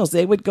professionals.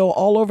 They would go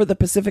all over the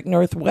Pacific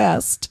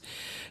Northwest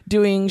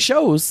doing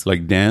shows.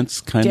 Like dance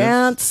kind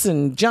Dance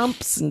and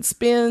jumps and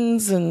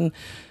spins and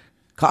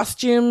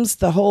costumes,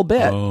 the whole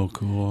bit. of? Oh,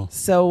 cool.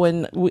 So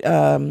when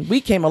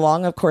we came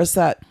along, of course,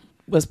 that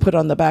was put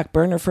on the back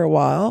burner for a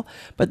while.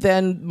 But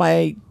then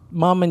my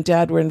mom and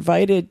dad were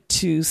invited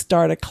to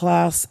start a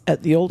class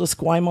at the old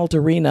Esquimalt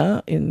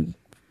Arena in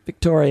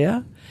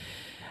Victoria.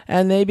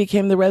 And they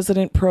became the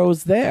resident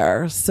pros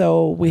there.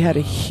 So we had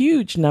a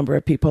huge number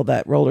of people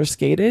that roller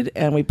skated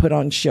and we put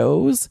on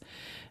shows.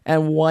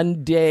 And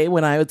one day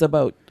when I was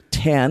about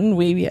 10,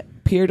 we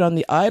appeared on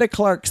the Ida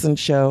Clarkson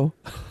show.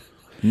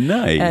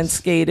 Nice. And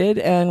skated,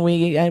 and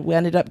we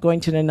ended up going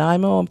to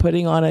Nanaimo and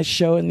putting on a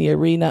show in the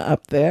arena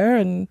up there,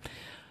 and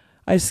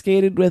I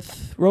skated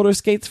with roller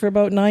skates for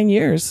about 9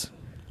 years,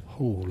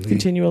 Holy.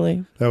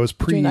 continually, That was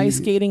between ice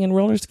skating and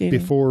roller skating.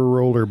 before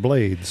roller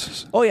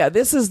blades. Oh yeah,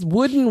 this is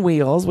wooden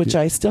wheels, which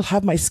I still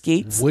have my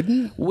skates.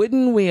 Wooden?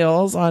 Wooden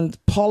wheels on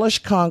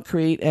polished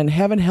concrete, and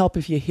heaven help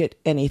if you hit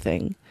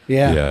anything.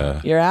 Yeah.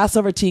 Yeah. Your ass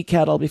over tea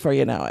kettle before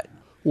you know it.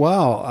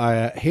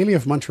 Wow. Haley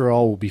of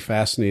Montreal will be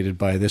fascinated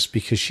by this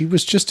because she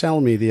was just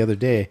telling me the other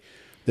day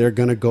they're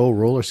going to go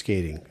roller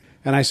skating.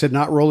 And I said,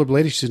 not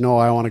rollerblading. She said, no,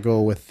 I want to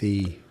go with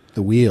the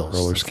wheels.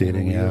 Roller the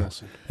skating, full yeah.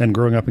 wheels. And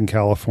growing up in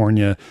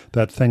California,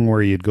 that thing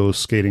where you'd go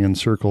skating in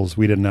circles,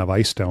 we didn't have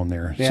ice down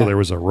there. Yeah. So there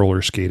was a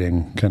roller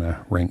skating kind of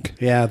rink.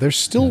 Yeah, there's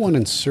still one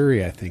in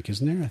Surrey, I think,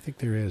 isn't there? I think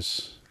there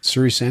is.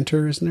 Surrey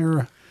Center, isn't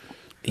there?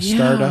 The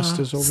Stardust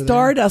is over there.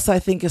 Stardust, I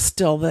think, is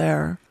still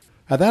there.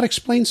 That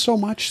explains so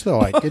much, though.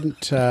 I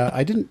didn't.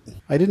 I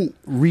didn't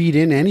read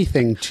in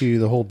anything to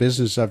the whole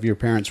business of your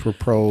parents were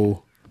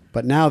pro.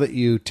 But now that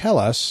you tell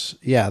us,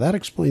 yeah, that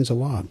explains a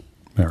lot.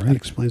 All That right.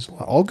 explains a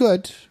lot. All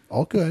good.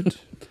 All good.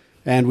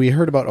 And we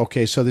heard about,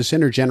 okay, so this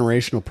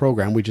intergenerational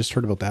program, we just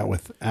heard about that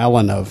with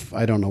Alan of,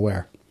 I don't know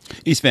where.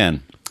 East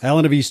Van.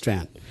 Alan of East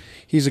Van.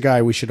 He's a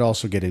guy we should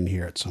also get in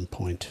here at some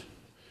point.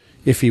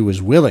 If he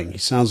was willing. He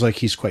sounds like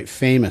he's quite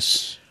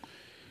famous.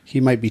 He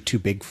might be too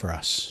big for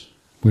us.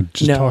 Would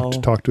just No.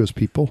 talk to his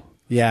people.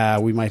 Yeah,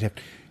 we might have.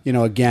 You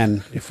know,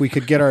 again, if we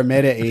could get our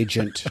meta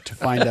agent to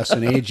find us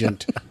an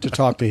agent to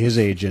talk to his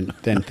agent,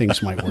 then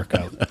things might work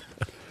out.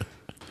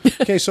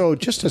 Okay, so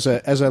just as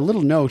a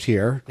little note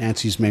here,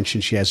 Nancy's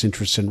mentioned she has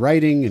interest in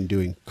writing and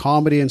doing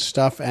comedy and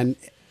stuff, and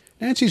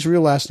Nancy's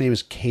real last name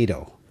is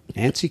Cato.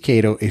 Nancy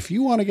Cato. If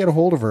you want to get a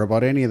hold of her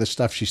about any of the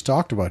stuff she's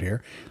talked about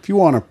here, if you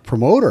want to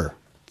promote her,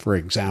 for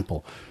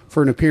example,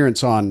 for an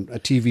appearance on a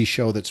TV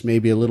show that's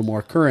maybe a little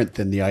more current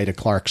than the Ida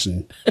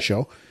Clarkson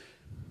show,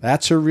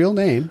 that's her real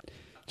name.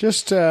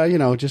 Just,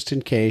 just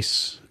in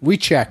case. We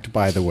checked,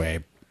 by the way,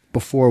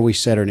 before we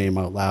said her name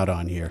out loud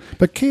on here.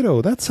 But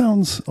Kato, that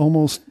sounds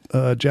almost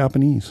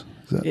Japanese.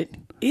 Is that, It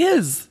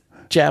is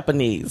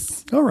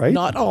Japanese. All right.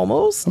 Not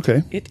almost.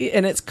 Okay.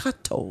 And it's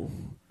Kato.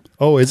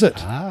 Oh, is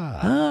it?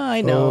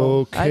 I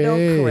know. I don't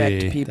Okay.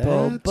 correct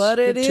people, That's but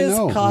it good to is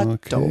know.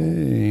 Kato.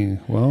 Okay.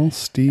 Well,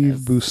 Steve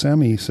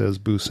Buscemi says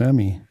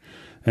Buscemi,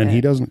 and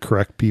he doesn't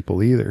correct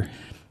people either.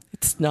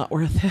 It's not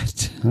worth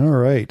it. All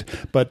right.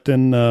 But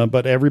then,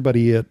 but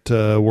everybody at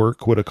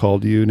work would have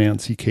called you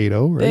Nancy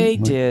Cato, right? They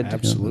did. Yeah,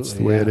 Absolutely. that's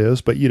the way it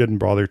is. But you didn't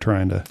bother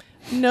trying to.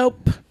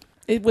 Nope.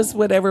 It was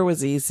whatever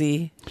was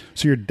easy.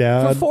 So your For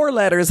dad, 4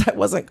 letters, I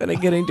wasn't going to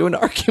get into an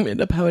argument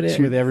about it.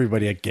 With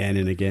everybody again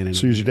and again. And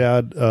so is your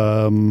dad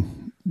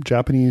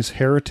Japanese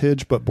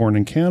heritage, but born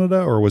in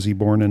Canada, or was he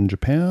born in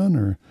Japan?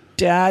 Or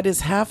Dad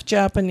is half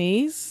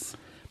Japanese.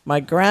 My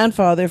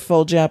grandfather,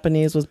 full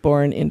Japanese, was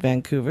born in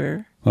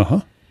Vancouver.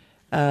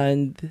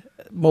 And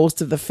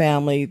most of the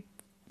family,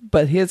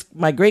 but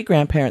my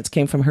great-grandparents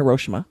came from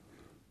Hiroshima.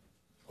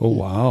 Oh,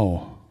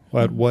 wow.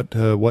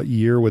 What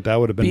year would that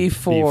would have been?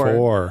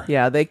 Before.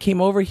 Yeah, they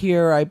came over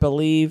here, I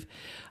believe.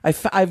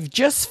 I've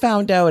just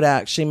found out,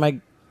 actually, my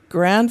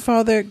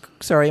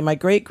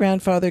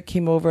great-grandfather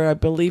came over, I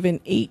believe, in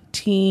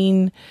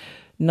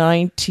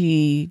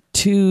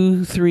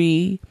 1892,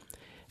 3,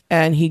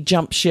 and he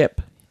jumped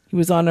ship. He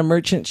was on a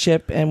merchant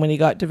ship, and when he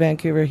got to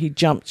Vancouver, he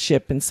jumped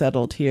ship and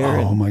settled here.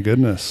 Oh, my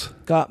goodness.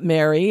 Got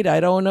married. I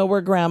don't know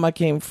where Grandma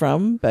came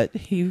from, but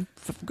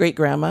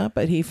great-grandma,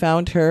 but he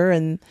found her,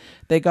 and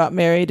they got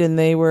married, and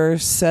they were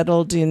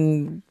settled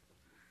in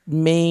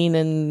Maine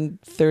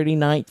and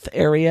 39th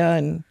area,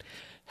 and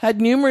had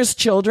numerous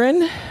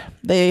children.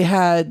 They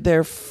had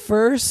their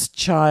first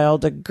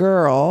child, a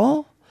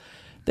girl.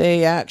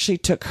 They actually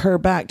took her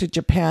back to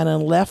Japan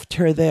and left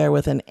her there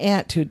with an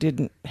aunt who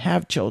didn't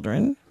have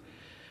children,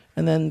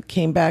 and then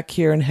came back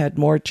here and had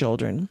more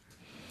children,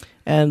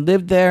 and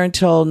lived there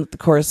until, of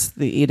course,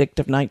 the Edict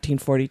of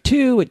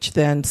 1942, which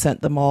then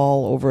sent them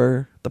all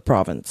over the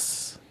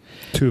province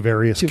to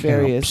various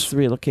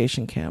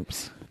relocation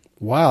camps.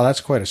 Wow,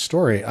 that's quite a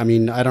story. I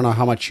mean, I don't know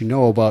how much you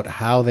know about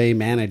how they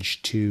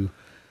managed to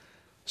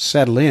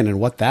settle in and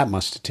what that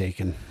must have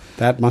taken.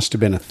 That must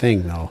have been a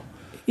thing, though.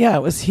 Yeah,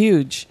 it was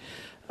huge.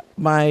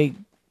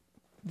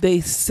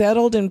 They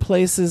settled in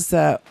places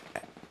that,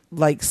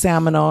 like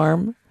Salmon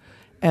Arm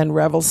and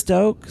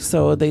Revelstoke,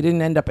 so they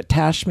didn't end up at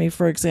Tashme,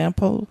 for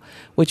example,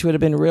 which would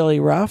have been really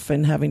rough,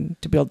 and having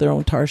to build their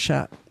own tar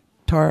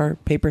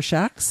paper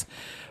shacks.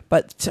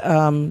 But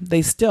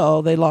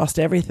they lost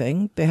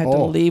everything. They had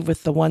to leave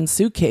with the one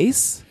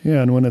suitcase.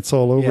 Yeah, and when it's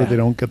all over, they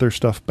don't get their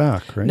stuff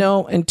back, right?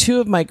 No, and 2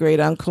 of my great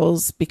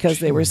uncles, because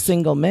they were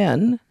single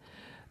men,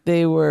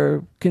 they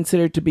were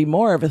considered to be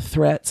more of a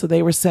threat, so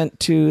they were sent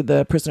to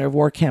the prisoner of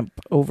war camp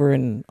over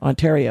in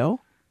Ontario.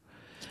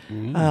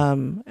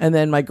 And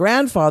then my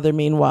grandfather,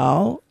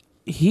 meanwhile,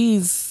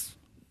 he's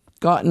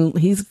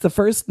the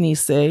first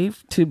Nisei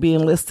to be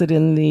enlisted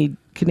in the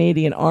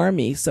Canadian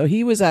Army. So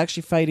he was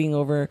actually fighting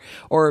over,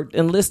 or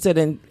enlisted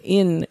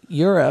in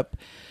Europe,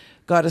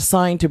 got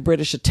assigned to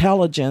British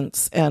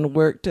intelligence, and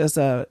worked as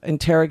an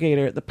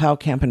interrogator at the POW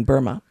camp in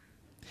Burma.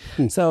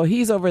 So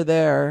he's over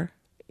there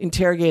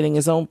interrogating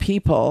his own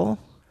people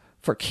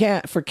for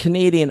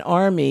Canadian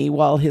Army,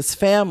 while his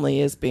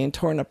family is being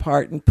torn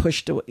apart and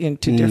pushed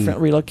into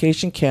different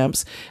relocation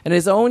camps. And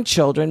his own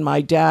children,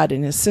 my dad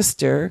and his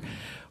sister,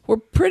 were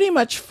pretty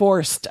much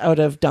forced out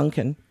of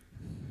Duncan.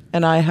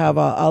 And I have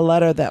a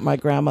letter that my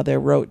grandmother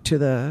wrote to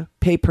the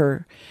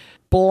paper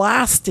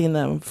blasting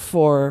them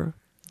for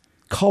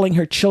calling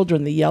her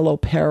children the Yellow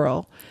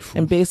Peril,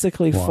 and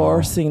basically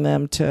forcing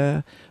them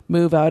to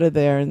move out of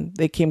there. And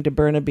they came to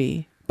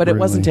Burnaby. But it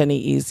wasn't any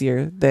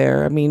easier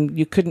there. I mean,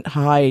 you couldn't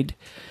hide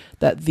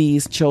that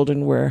these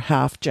children were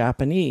half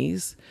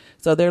Japanese.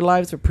 So their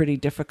lives were pretty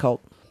difficult.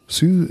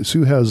 Sue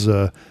has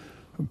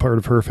part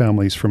of her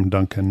family's from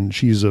Duncan.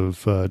 She's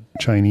of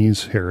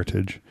Chinese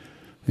heritage.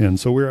 And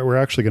so we're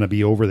actually going to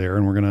be over there,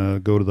 and we're going to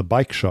go to the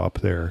bike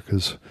shop there,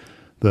 because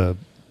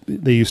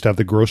they used to have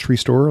the grocery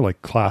store,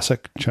 like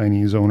classic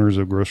Chinese owners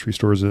of grocery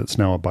stores. It's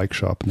now a bike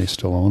shop, and they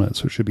still own it.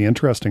 So it should be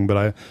interesting.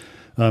 But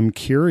I'm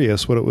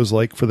curious what it was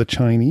like for the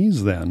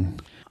Chinese then.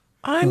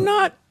 I'm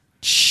not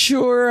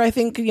sure. I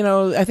think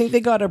they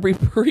got a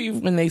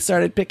reprieve when they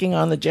started picking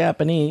on the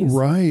Japanese.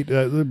 Right.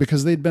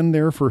 Because they'd been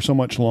there for so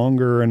much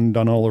longer and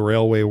done all the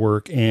railway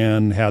work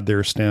and had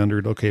their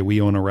standard, okay, we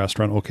own a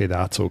restaurant. Okay,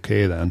 that's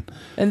okay then.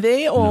 And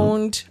they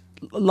owned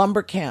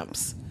lumber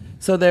camps.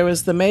 So there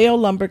was the Mayo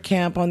Lumber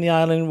Camp on the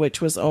island, which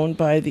was owned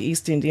by the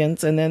East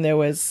Indians. And then there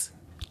was,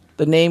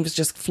 the name's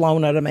just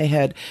flown out of my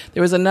head.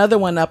 There was another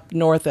one up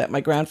north that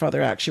my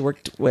grandfather actually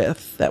worked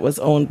with that was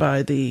owned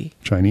by the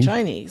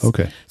Chinese.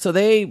 Okay. So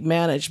they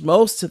managed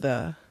most of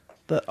the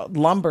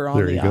lumber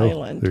on the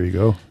island. There you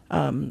go.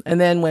 And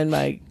then when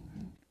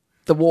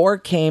the war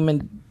came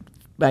and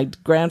my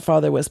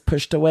grandfather was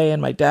pushed away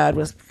and my dad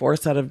was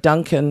forced out of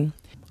Duncan,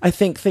 I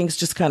think things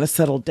just kind of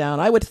settled down.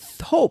 I would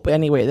hope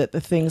anyway that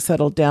the things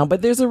settled down.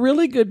 But there's a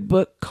really good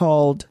book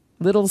called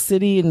Little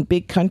City in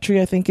Big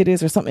Country, I think it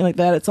is, or something like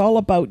that. It's all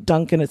about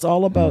Duncan. It's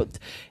all about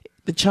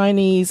the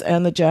Chinese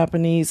and the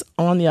Japanese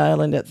on the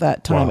island at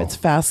that time. Wow. It's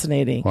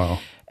fascinating. Wow.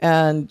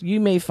 And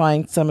you may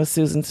find some of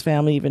Susan's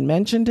family even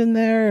mentioned in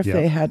there if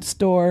they had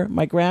store.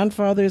 My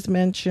grandfather's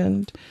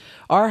mentioned.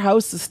 Our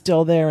house is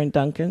still there in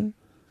Duncan.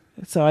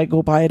 So I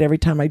go by it every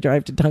time I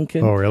drive to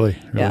Duncan. Oh, really?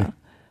 Yeah.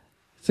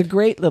 It's a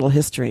great little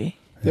history.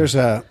 There's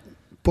a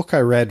book I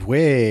read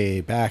way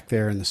back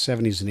there in the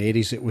 70s and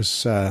 80s. It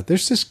was,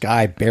 there's this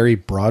guy, Barry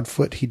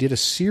Broadfoot. He did a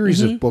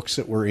series of books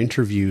that were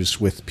interviews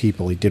with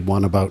people. He did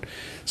one about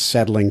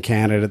settling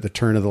Canada at the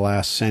turn of the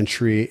last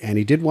century, and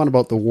he did one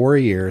about the war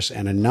years,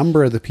 and a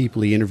number of the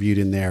people he interviewed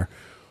in there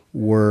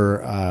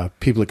were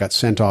people that got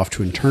sent off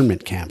to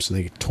internment camps, and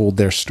they told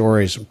their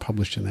stories and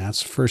published in that.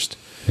 That's the first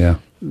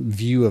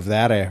view of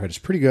that I heard. It's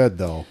pretty good,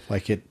 though.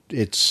 Like,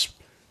 it's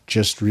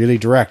just really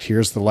direct.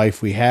 Here's the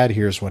life we had.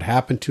 Here's what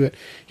happened to it.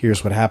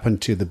 Here's what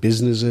happened to the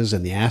businesses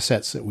and the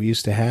assets that we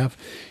used to have.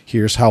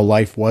 Here's how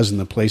life was in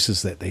the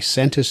places that they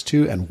sent us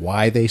to and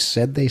why they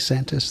said they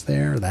sent us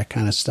there, that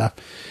kind of stuff.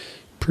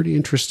 Pretty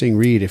interesting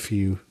read if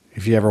you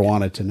ever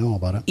wanted to know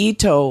about it.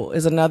 Ito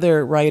is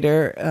another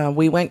writer.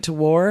 We Went to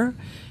War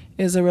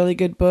is a really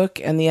good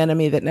book, and The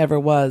Enemy That Never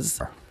Was.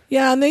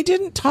 Yeah, and they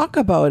didn't talk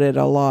about it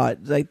a lot.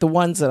 Like the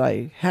ones that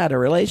I had a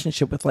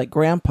relationship with, like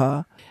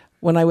Grandpa,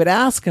 when I would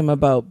ask him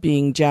about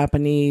being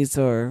Japanese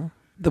or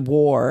the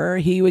war,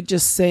 he would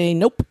just say,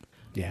 nope,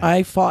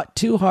 I fought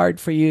too hard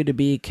for you to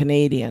be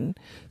Canadian.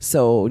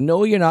 So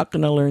no, you're not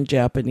going to learn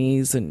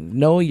Japanese, and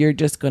no, you're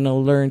just going to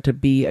learn to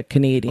be a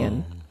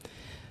Canadian.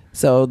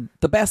 So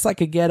the best I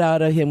could get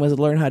out of him was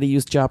learn how to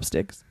use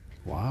chopsticks.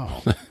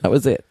 Wow. That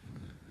was it.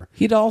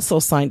 He'd also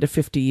signed a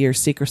 50-year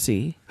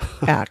secrecy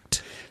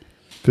act.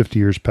 50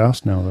 years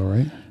past now, though,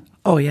 right?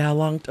 Oh, yeah,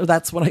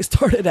 that's when I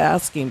started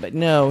asking. But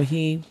no,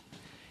 he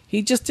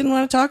just didn't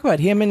want to talk about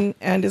it. Him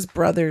and his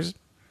brothers,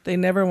 they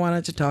never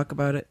wanted to talk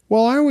about it.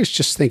 Well, I always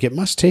just think it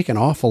must take an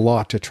awful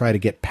lot to try to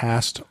get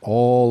past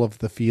all of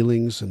the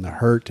feelings and the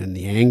hurt and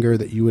the anger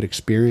that you would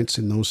experience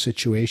in those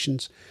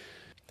situations.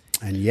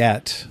 And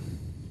yet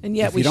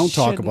if you don't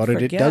talk about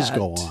it, it does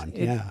go on.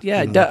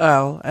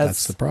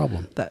 That's the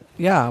problem.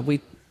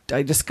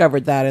 I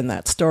discovered that in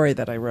that story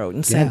that I wrote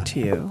and sent to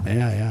you.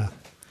 Yeah.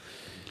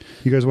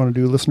 You guys want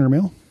to do listener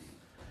mail?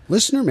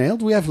 Listener mail?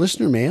 Do we have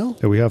listener mail?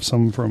 Yeah, we have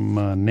some from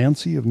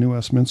Nancy of New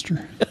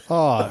Westminster.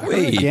 Oh,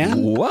 Wait,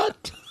 again?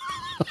 what?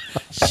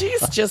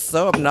 She's just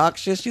so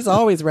obnoxious. She's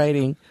always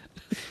writing.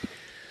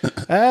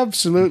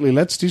 Absolutely.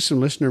 Let's do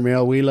some listener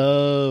mail. We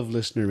love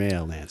listener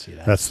mail, Nancy.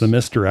 That's the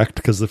misdirect,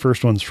 because the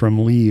first one's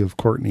from Lee of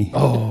Courtney.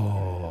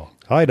 Oh.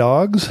 Hi,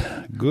 dogs.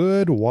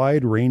 Good,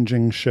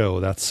 wide-ranging show.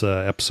 That's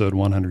episode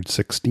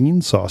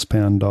 116,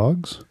 Saucepan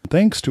Dogs.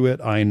 Thanks to it,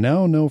 I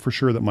now know for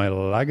sure that my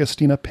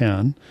Lagostina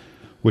pan,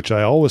 which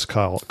I always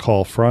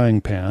call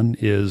frying pan,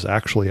 is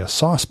actually a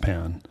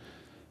saucepan.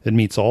 It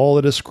meets all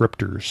the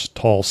descriptors: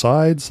 tall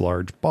sides,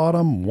 large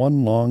bottom,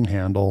 one long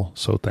handle,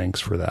 so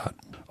thanks for that.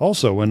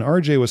 Also, when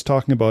RJ was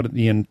talking about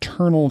the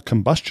internal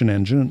combustion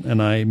engine,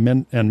 and I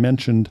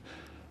mentioned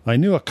I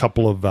knew a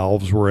couple of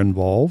valves were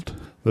involved,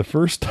 the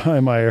first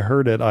time I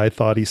heard it, I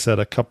thought he said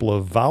a couple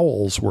of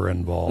vowels were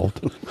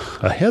involved.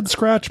 A head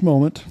scratch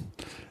moment,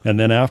 and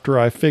then after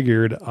I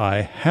figured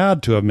I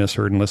had to have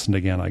misheard and listened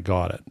again, I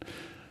got it.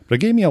 But it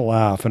gave me a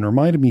laugh and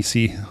reminded me,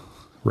 see,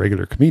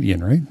 regular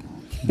comedian, right?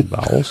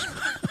 Vowels.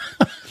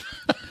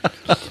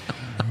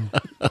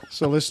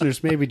 So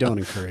listeners, maybe don't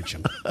encourage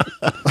him.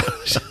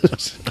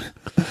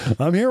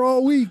 I'm here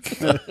all week.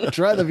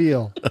 Try the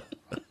veal.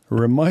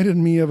 Reminded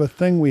me of a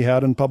thing we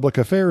had in public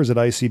affairs at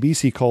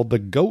ICBC called the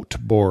GOAT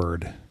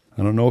board.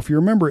 I don't know if you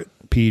remember it,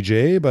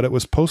 PJ, but it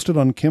was posted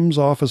on Kim's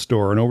office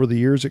door, and over the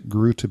years it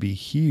grew to be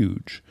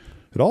huge.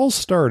 It all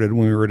started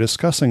when we were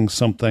discussing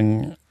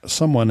something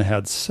someone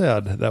had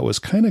said that was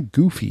kind of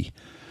goofy,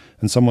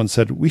 and someone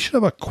said, we should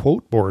have a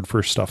quote board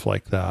for stuff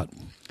like that.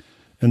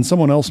 And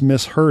someone else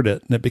misheard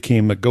it, and it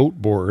became a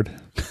GOAT board.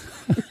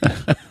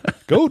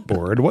 GOAT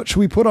board? What should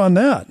we put on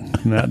that?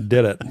 And that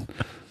did it.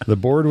 The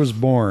board was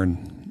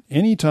born.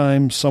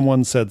 Anytime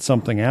someone said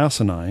something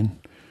asinine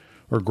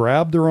or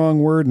grabbed the wrong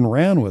word and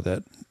ran with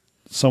it,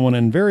 someone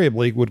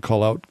invariably would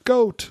call out,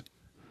 GOAT!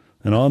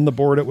 And on the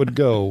board it would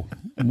go,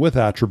 with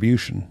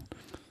attribution.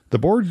 The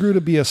board grew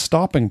to be a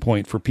stopping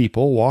point for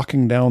people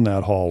walking down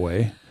that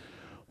hallway.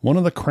 One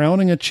of the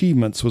crowning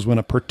achievements was when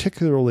a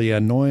particularly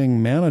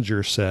annoying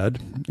manager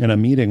said, in a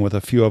meeting with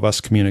a few of us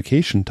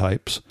communication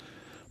types,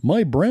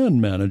 my brand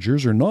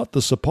managers are not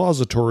the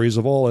suppositories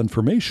of all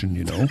information,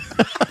 you know.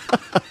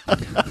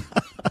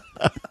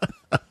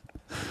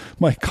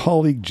 My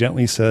colleague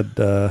gently said,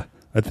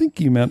 I think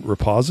you meant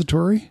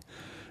repository.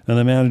 And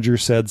the manager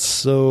said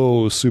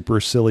so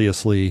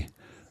superciliously,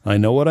 I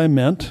know what I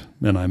meant,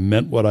 and I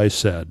meant what I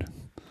said.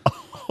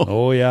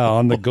 Oh, yeah,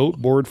 on the GOAT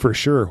board for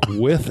sure,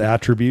 with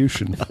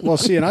attribution. Well,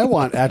 see, and I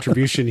want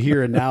attribution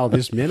here and now,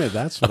 this minute.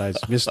 That's what I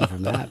was missing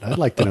from that. I'd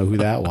like to know who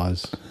that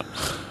was.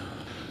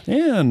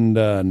 And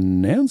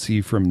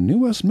Nancy from New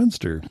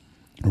Westminster,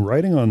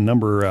 writing on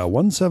number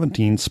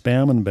 117,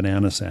 Spam and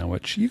Banana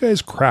Sandwich. You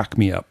guys crack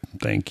me up,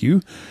 thank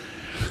you.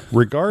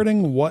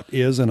 Regarding what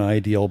is an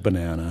ideal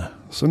banana.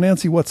 So,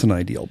 Nancy, what's an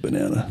ideal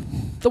banana?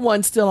 The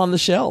one still on the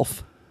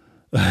shelf.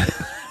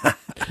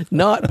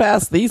 Not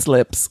past these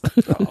lips.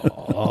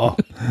 All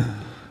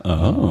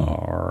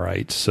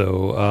right.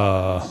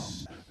 So,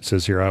 it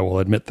says here, I will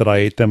admit that I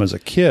ate them as a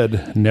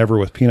kid, never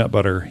with peanut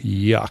butter.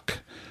 Yuck.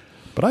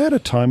 But I had a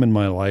time in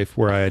my life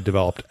where I had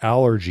developed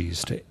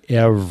allergies to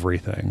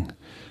everything.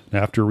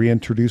 And after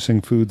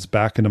reintroducing foods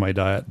back into my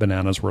diet,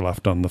 bananas were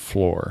left on the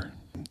floor.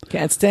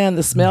 Can't stand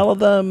the smell of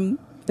them.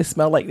 They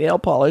smell like nail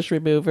polish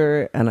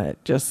remover, and it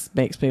just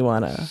makes me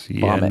want to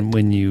vomit. And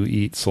when you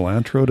eat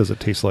cilantro, does it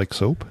taste like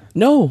soap?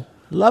 No,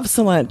 love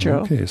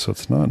cilantro. Okay, so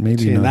it's not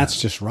maybe See, not. and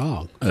that's just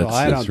wrong. So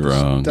That's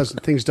wrong.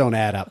 Things don't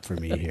add up for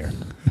me here.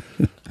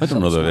 I don't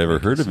know that I've ever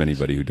heard of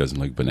anybody who doesn't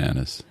like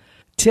bananas.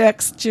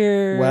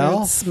 Texture,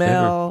 Well,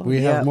 smell.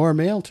 We have Yep. more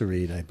mail to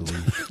read, I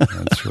believe.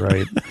 That's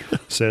right.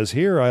 Says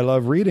here, I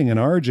love reading, and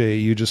RJ,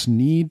 you just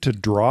need to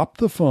drop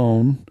the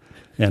phone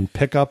and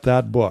pick up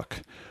that book.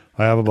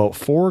 I have about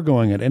 4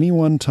 going at any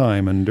one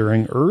time, and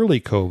during early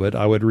COVID,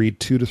 I would read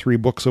 2 to 3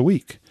 books a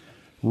week.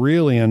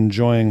 Really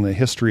enjoying the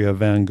history of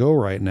Van Gogh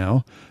right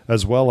now,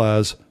 as well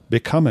as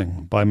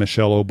Becoming by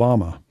Michelle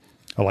Obama.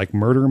 I like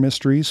murder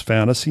mysteries,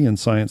 fantasy, and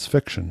science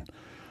fiction.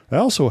 I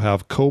also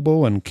have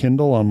Kobo and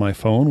Kindle on my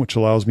phone, which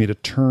allows me to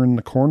turn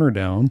the corner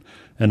down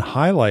and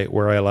highlight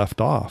where I left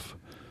off.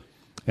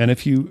 And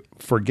if you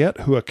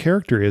forget who a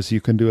character is,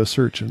 you can do a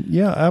search. And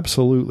yeah,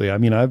 absolutely. I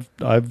mean,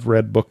 I've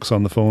read books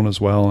on the phone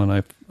as well,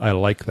 and I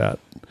like that,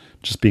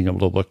 just being able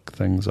to look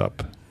things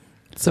up.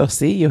 So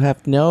see, you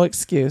have no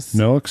excuse.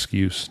 No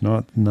excuse,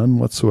 none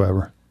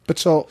whatsoever. But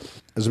so,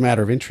 as a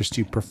matter of interest,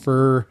 do you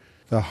prefer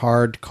the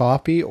hard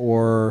copy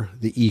or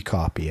the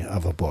e-copy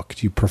of a book?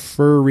 Do you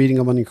prefer reading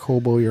them on your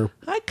Kobo?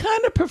 I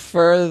kind of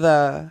prefer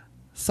the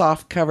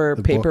soft cover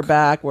The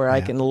paperback where I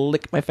Yeah. can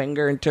lick my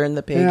finger and turn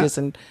the pages,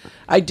 Yeah. and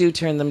I do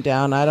turn them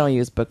down. I don't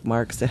use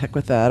bookmarks. The heck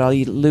with that. I'll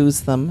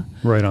lose them.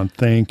 Right on.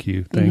 Thank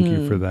you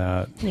for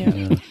that.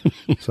 Yeah.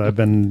 So I've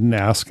been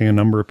asking a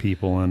number of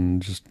people,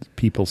 and just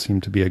people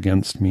seem to be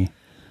against me.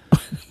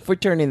 For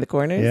turning the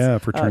corners? Yeah,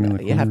 for turning no,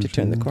 the You have to corners,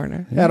 turn the yeah.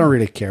 corner. I don't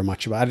really care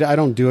much about it. I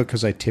don't do it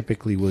because I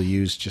typically will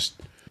use just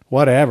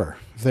whatever.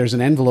 If there's an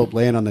envelope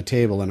laying on the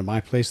table, and at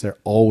my place there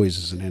always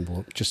is an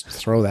envelope, just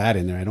throw that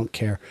in there. I don't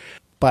care.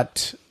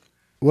 But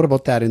what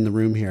about that in the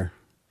room here?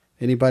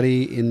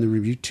 Anybody in the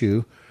review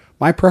too?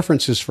 My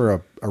preference is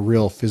for a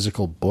real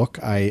physical book.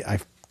 I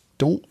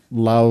don't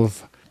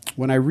love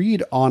when I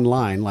read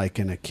online, like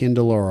in a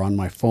Kindle or on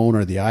my phone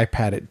or the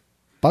iPad. It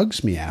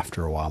bugs me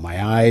after a while.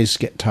 My eyes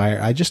get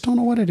tired. I just don't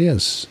know what it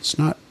is.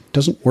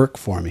 Doesn't work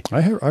for me.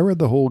 I read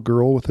The Whole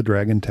Girl with the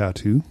Dragon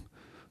Tattoo.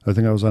 I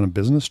think I was on a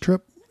business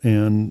trip,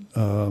 and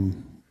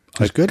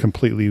I good?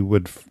 completely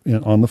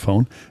on the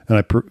phone, and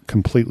I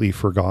completely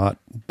forgot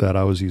that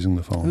I was using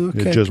the phone.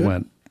 Okay, it just good.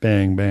 went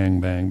bang,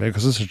 bang, bang, bang,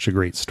 because it's such a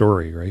great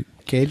story, right?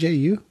 KJ,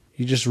 you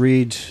just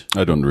read.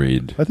 I don't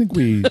read. I think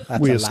we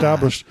a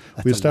established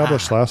lie. we That's a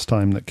established lie. last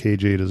time that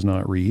KJ does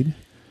not read.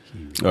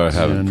 I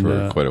haven't And,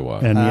 for quite a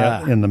while. And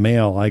yet in the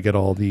mail, I get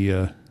all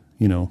the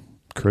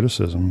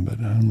criticism, but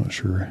I'm not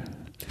sure.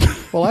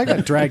 Well, I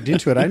got dragged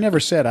into it. I never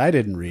said I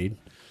didn't read.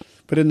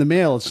 But in the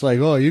mail, it's like,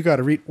 oh, you got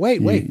to read.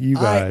 Wait. You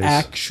guys. I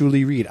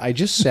actually read. I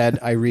just said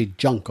I read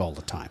junk all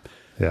the time.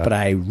 Yeah. But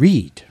I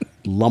read,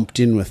 lumped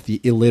in with the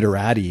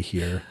illiterati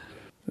here.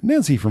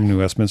 Nancy from New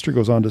Westminster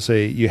goes on to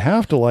say, you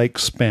have to like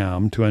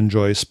Spam to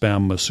enjoy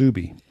Spam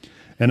Musubi.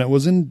 And it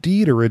was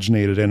indeed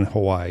originated in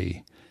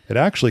Hawaii. It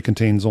actually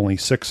contains only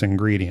 6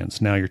 ingredients.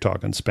 Now you're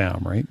talking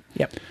Spam, right?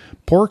 Yep.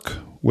 Pork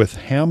with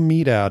ham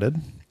meat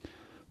added.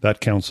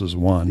 That counts as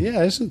 1.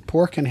 Yeah, isn't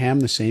pork and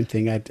ham the same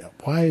thing?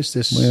 Why is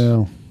this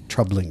Well,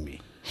 troubling me?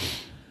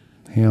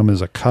 ham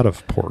is a cut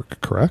of pork,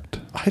 correct?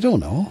 I don't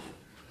know.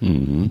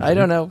 I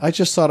don't know. I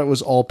just thought it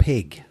was all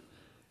pig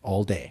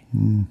all day.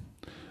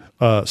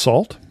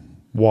 Salt,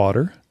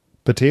 water,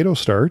 potato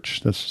starch.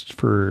 That's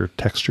for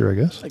texture, I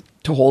guess. Like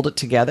to hold it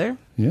together.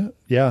 Yeah.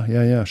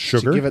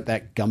 Sugar. To give it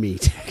that gummy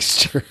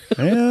texture.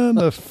 And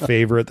a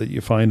favorite that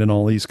you find in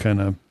all these kind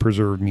of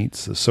preserved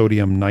meats, the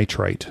sodium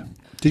nitrite.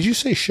 Did you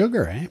say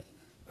sugar, eh?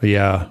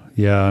 Yeah,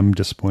 I'm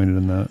disappointed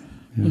in that.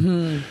 Yeah.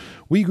 Mm-hmm.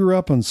 We grew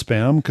up on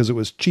Spam because it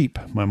was cheap.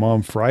 My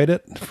mom fried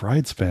it.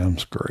 Fried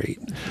Spam's great.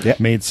 Yep.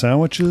 Made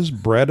sandwiches,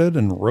 breaded,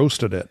 and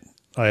roasted it.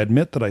 I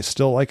admit that I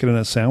still like it in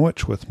a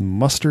sandwich with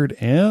mustard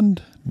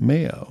and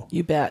mayo.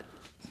 You bet.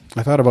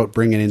 I thought about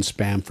bringing in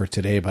Spam for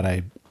today, but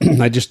I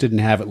I just didn't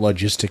have it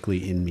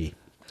logistically in me.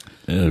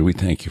 We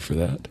thank you for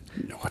that.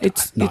 No,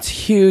 It's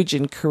huge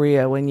in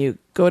Korea. When you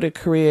go to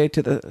Korea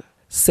to the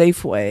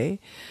Safeway,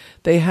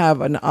 they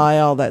have an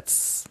aisle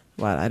that's,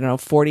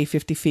 40,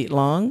 50 feet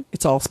long.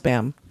 It's all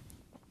Spam.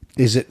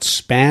 Is it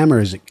Spam or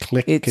is it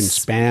Click It's and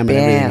Spam and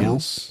everything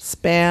else?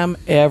 Spam,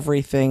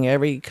 everything,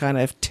 every kind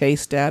of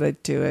taste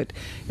added to it,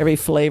 every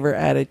flavor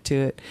added to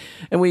it.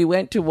 And we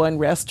went to one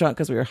restaurant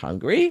because we were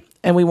hungry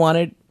and we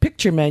wanted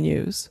picture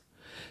menus.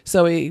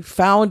 So we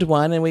found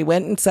one and we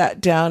went and sat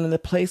down and the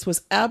place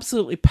was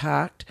absolutely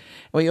packed.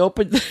 And we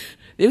opened,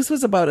 this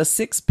was about a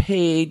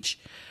 6-page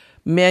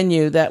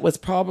menu that was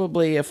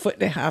probably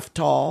 1.5 feet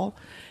tall.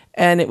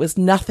 And it was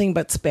nothing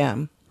but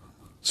Spam.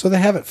 So they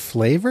have it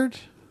flavored?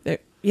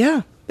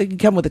 Yeah, they can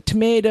come with a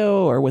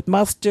tomato or with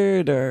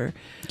mustard or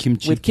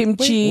Kimchi. with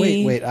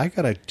kimchi. Wait. I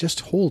gotta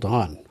just hold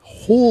on.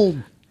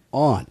 Hold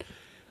on.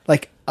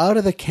 Like out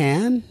of the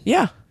can?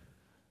 Yeah.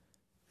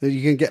 That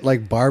you can get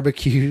like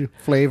barbecue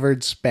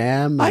flavored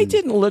spam. I and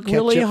didn't look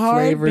really ketchup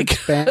hard flavored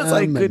because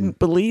I and- couldn't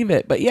believe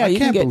it. But yeah, I you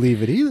can't can get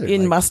believe it either.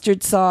 in Like,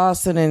 mustard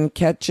sauce and in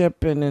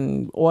ketchup and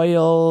in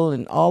oil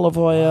and olive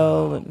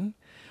oil and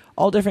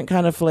all different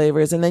kind of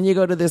flavors. And then you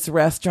go to this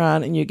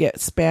restaurant and you get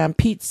spam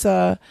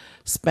pizza,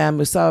 spam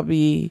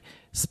musabi,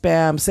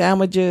 spam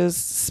sandwiches,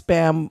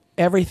 spam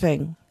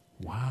everything.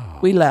 wow.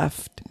 We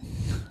left.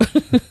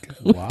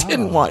 Wow.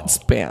 Didn't want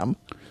spam.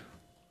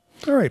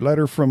 All right,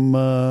 letter from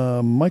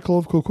Michael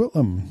of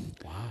Coquitlam.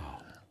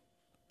 Wow.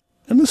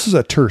 And this is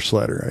a terse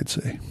letter, I'd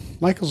say.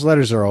 Michael's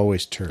letters are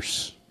always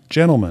terse.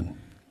 Gentlemen,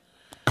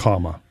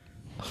 comma.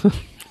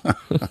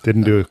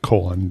 Didn't do a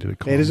colon, did a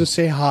colon. It doesn't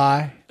say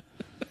hi.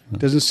 It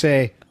doesn't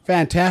say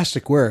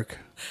fantastic work.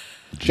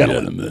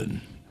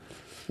 Gentlemen.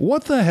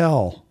 What the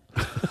hell?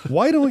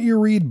 Why don't you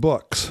read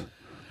books?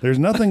 There's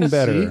nothing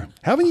better.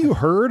 Haven't you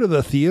heard of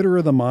the theater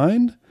of the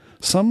mind?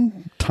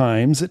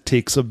 Sometimes it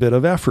takes a bit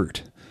of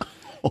effort.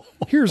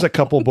 Here's a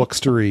couple books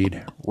to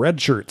read.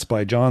 Red Shirts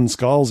by John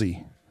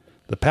Scalzi.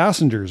 The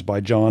Passengers by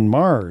John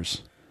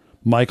Mars.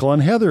 Michael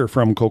and Heather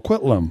from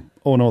Coquitlam.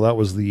 Oh, no, that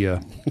was the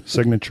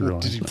signature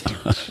line.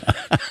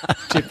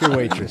 Tip your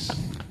waitress.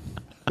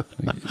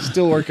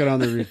 Still working on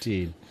the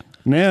routine.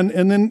 And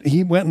then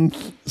he went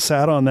and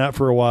sat on that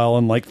for a while,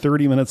 and like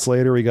 30 minutes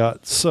later we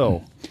got,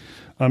 so,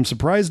 I'm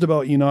surprised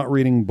about you not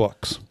reading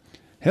books.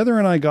 Heather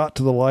and I got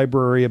to the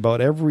library about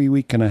every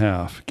week and a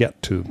half.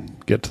 Get to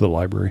the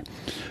library.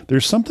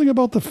 There's something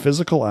about the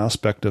physical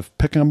aspect of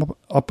picking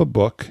up a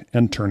book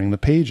and turning the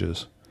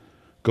pages.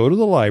 Go to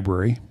the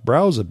library,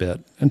 browse a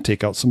bit, and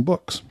take out some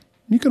books.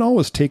 You can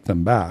always take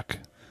them back.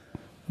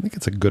 I think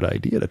it's a good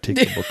idea to take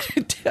the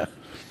books.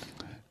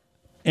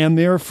 And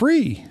they are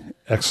free!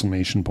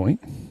 Exclamation point.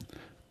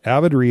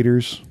 Avid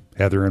readers,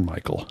 Heather and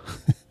Michael.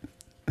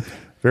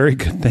 Very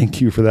good.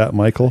 Thank you for that,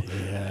 Michael.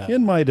 Yeah.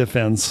 In my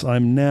defense,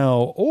 I'm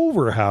now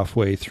over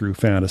halfway through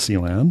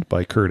Fantasyland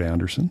by Kurt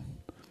Anderson.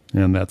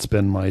 And that's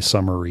been my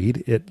summer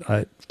read.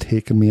 It's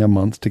taken me a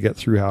month to get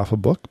through half a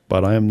book,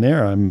 but I am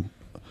there. I'm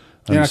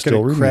You're not still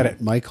going to reading.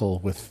 credit Michael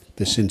with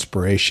this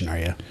inspiration, are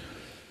you?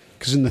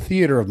 Because in the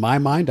theater of my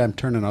mind, I'm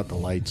turning out the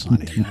lights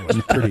on him.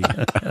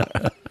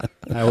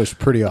 I was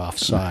pretty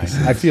offside.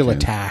 I feel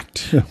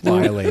attacked,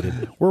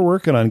 violated. We're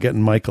working on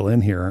getting Michael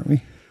in here, aren't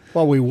we?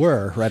 Well, we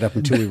were right up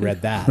until we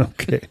read that.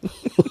 Okay.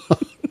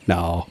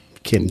 No,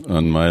 kidding.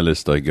 On my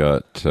list, I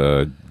got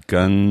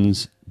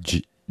Guns,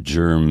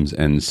 Germs,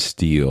 and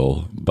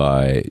Steel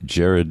by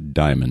Jared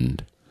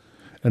Diamond.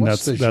 And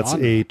What's the that's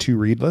genre? a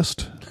to-read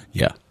list?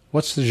 Yeah.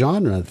 What's the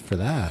genre for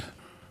that?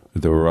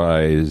 The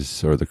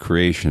rise or the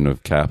creation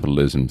of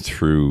capitalism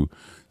through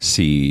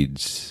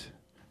seeds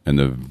and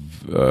the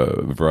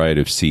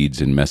variety of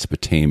seeds in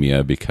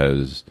Mesopotamia,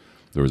 because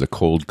there was a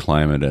cold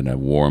climate and a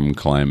warm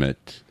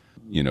climate,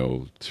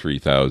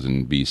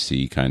 3000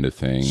 BC kind of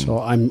thing. So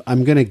I'm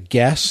going to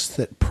guess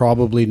that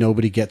probably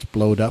nobody gets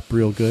blowed up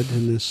real good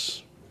in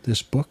this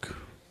book.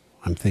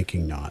 I'm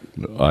thinking not.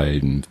 Uh, I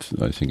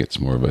think it's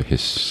more of a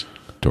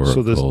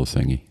historical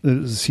thingy.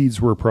 The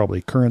seeds were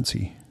probably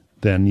currency,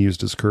 then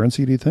used as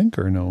currency, do you think,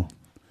 or no?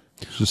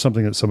 It's just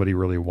something that somebody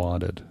really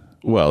wanted.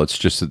 Well, it's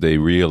just that they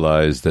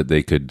realized that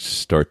they could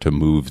start to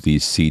move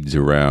these seeds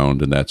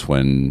around, and that's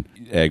when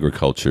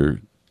agriculture,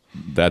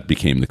 that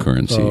became the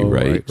currency, Oh,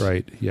 right?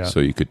 right, yeah.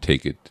 So you could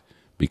take it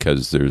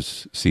because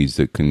there's seeds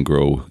that can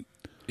grow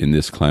in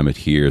this climate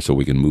here, so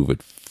we can move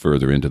it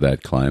further into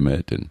that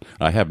climate. And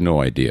I have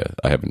no idea.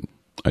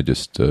 I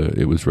just,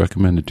 it was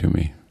recommended to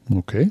me.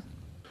 Okay.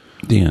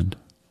 The end.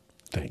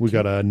 We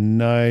got a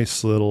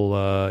nice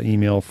little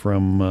email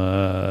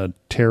from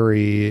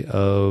Terry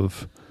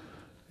of,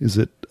 is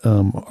it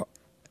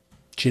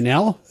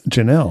Janelle?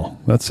 Janelle?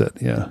 That's it,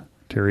 yeah.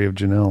 Terry of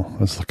Janelle. I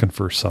was looking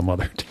for some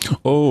other.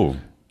 Oh,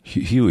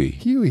 Huey.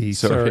 Huey,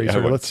 sorry. I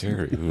went Let's,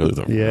 Terry.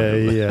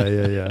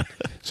 yeah.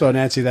 So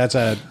Nancy,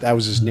 that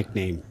was his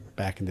nickname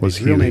back in the day. Was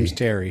His real Huey. name's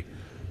Terry.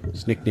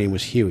 His nickname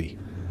was Huey.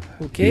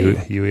 Okay.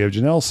 Huey of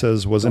Janelle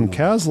says, was in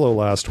Caslow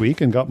last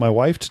week and got my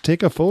wife to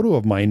take a photo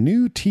of my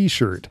new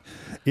t-shirt.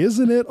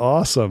 Isn't it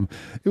awesome?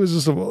 It was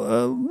just a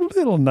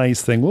little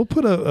nice thing. We'll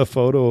put a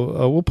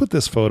photo, we'll put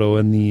this photo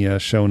in the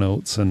show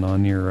notes and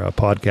on your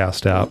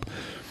podcast app,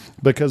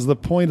 because the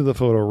point of the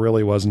photo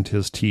really wasn't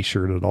his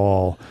t-shirt at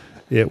all.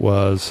 It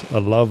was a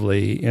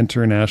lovely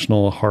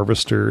International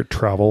Harvester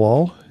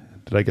Travelall.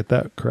 Did I get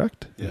that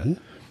correct? Yeah.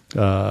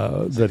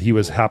 That he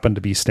happened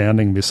to be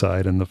standing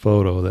beside in the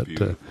photo.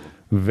 That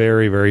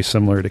very, very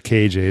similar to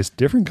KJ's.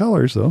 Different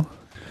colors, though.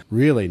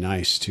 Really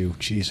nice, too.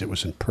 Jeez, it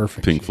was in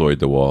perfect. Pink Floyd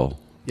The Wall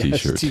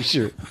Yes, t-shirt.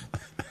 T-shirt.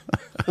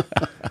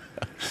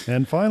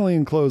 And finally,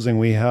 in closing,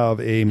 we have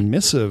a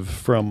missive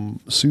from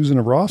Susan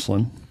of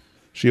Rosslyn.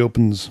 She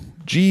opens,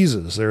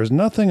 Jesus, there is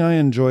nothing I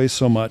enjoy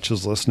so much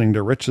as listening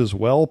to Rich's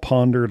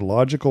well-pondered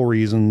logical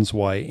reasons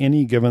why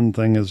any given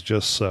thing is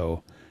just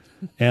so.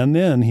 And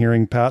then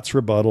hearing Pat's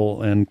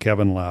rebuttal and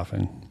Kevin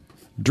laughing.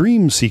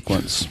 Dream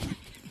sequence.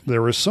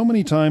 There were so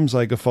many times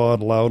I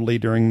guffawed loudly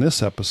during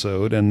this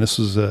episode, and this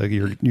was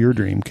your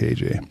dream,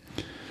 KJ.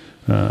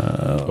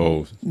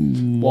 One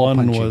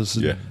punching. was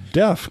Yeah.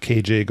 deaf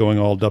KJ going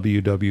all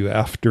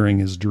WWF during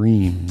his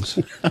dreams.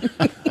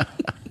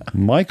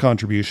 My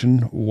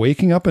contribution,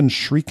 waking up and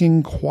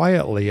shrieking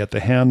quietly at the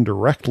hand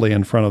directly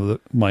in front of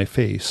my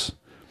face,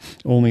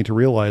 only to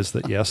realize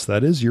that, yes,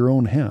 that is your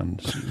own hand.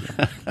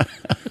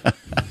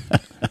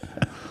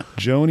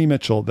 Joni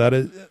Mitchell,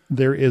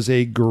 there is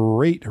a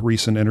great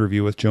recent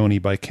interview with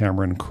Joni by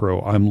Cameron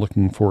Crowe. I'm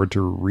looking forward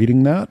to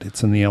reading that.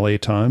 It's in the LA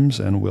Times,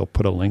 and we'll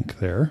put a link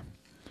there.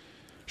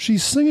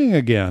 She's singing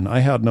again. I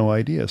had no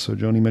idea. So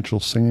Joni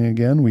Mitchell's singing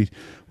again. We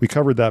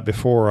covered that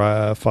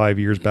before 5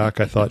 years back.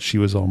 I thought she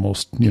was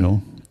almost, not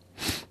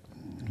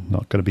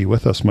going to be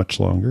with us much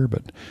longer,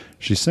 but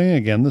she's singing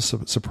again. The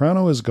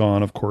soprano is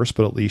gone, of course,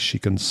 but at least she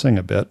can sing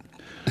a bit.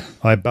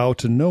 I bow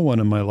to no one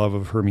in my love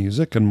of her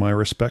music and my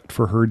respect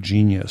for her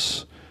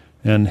genius.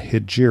 And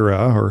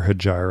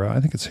Hijira, I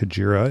think it's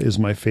Hijira, is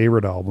my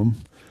favorite album,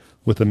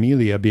 with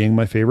Amelia being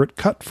my favorite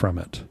cut from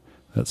it.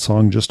 That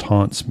song just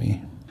haunts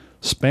me.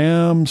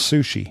 Spam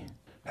sushi.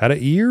 Had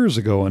it years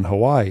ago in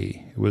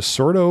Hawaii. It was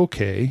sort of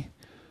okay.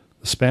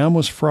 The spam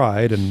was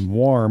fried and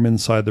warm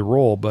inside the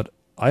roll, but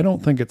I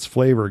don't think its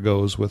flavor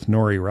goes with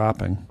nori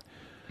wrapping.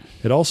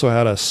 It also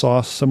had a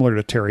sauce similar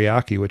to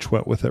teriyaki, which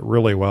went with it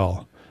really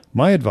well.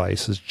 My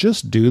advice is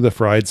just do the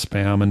fried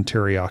spam and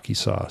teriyaki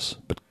sauce.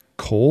 But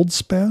cold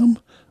spam?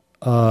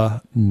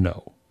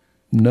 No.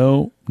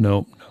 No.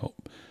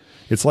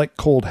 It's like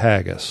cold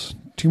haggis.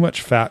 Too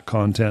much fat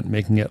content,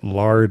 making it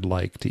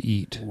lard-like to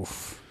eat.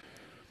 Oof.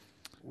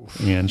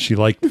 And she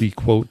liked the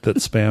quote that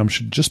spam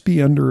should just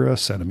be under a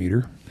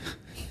centimeter.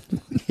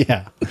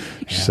 Yeah.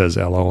 She says,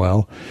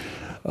 LOL.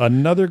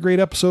 Another great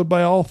episode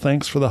by all.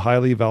 Thanks for the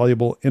highly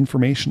valuable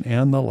information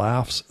and the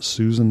laughs,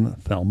 Susan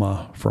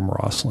Thelma from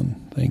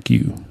Rosslyn. Thank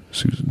you,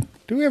 Susan.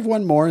 Do we have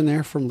one more in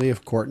there from Lee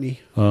of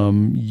Courtney?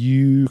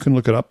 You can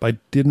look it up. I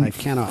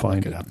cannot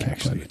find look it up, Can't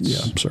actually. find it. Yeah,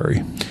 I'm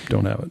sorry.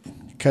 Don't have it.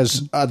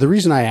 Because the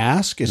reason I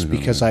ask is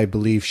because I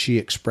believe she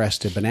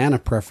expressed a banana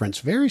preference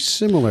very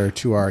similar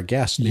to our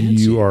guest,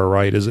 Nancy. You are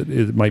right.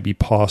 It might be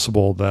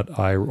possible that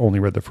I only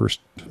read the first.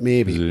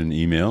 Maybe. Is it an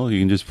email? You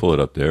can just pull it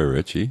up there,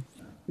 Richie.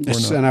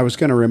 Yes, and I was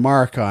going to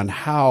remark on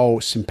how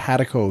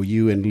simpatico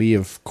you and Lee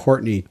of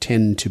Courtney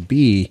tend to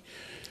be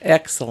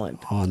Excellent.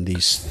 on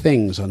these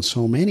things, on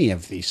so many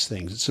of these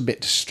things. It's a bit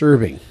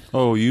disturbing.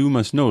 Oh, you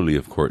must know Lee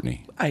of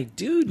Courtney. I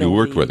do know. You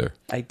worked Lee. with her.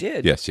 I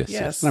did. Yes.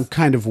 And I'm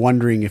kind of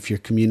wondering if you're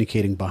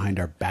communicating behind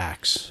our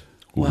backs.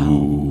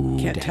 Well,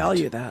 can't tell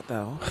you that,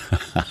 though.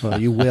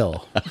 Well, you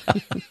will.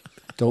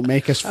 Don't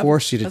make us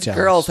force you to Us tell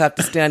girls us. have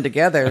to stand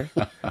together.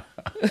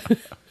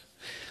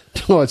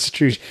 No, it's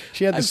true.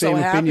 She had the I'm same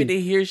so happy opinion. to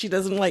hear she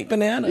doesn't like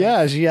bananas.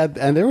 Yeah, she had,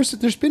 and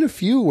there's been a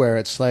few where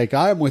it's like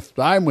I'm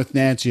with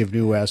Nancy of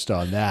New West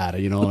on that,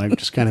 and I'm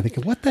just kind of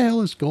thinking, what the hell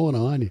is going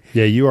on?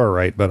 Yeah, you are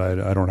right, but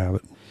I don't have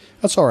it.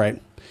 That's all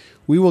right.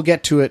 We will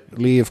get to it,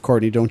 Lee of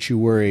Courtney. Don't you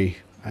worry.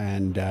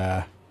 And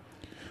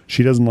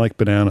She doesn't like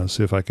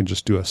bananas. If I can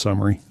just do a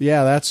summary.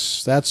 yeah,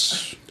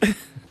 that's.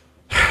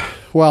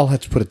 Well,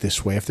 let's put it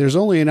this way: if there's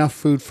only enough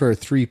food for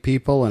 3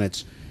 people, and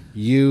it's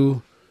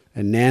you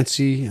and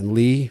Nancy and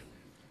Lee,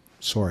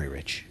 sorry,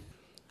 Rich.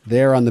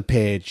 They're on the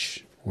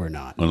page. We're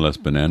not. Unless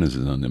bananas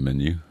is on the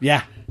menu.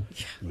 Yeah.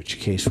 In which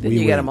case, Then we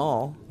you win. get them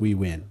all. We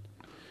win.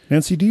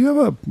 Nancy, do you have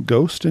a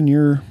ghost in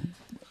your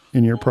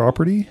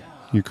property?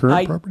 Your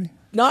current property?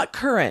 Not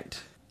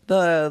current.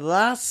 The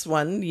last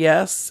one,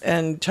 yes,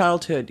 and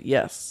childhood,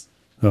 yes.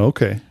 Oh,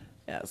 okay.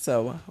 Yeah,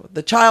 so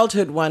the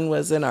childhood one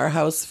was in our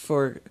house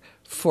for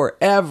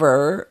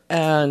forever,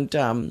 and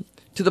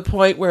to the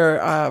point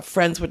where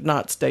friends would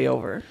not stay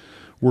over.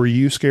 Were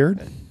you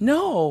scared?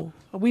 No,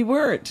 we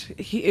weren't.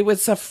 It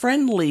was a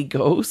friendly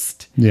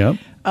ghost. Yeah.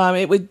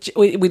 It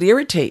would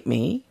irritate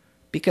me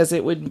because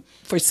it would,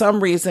 for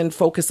some reason,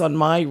 focus on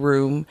my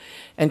room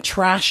and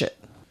trash it.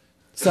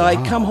 So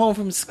I'd come home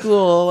from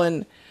school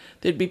and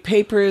there'd be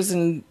papers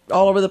and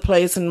all over the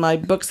place, and my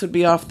books would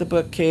be off the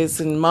bookcase,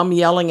 and Mom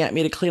yelling at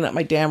me to clean up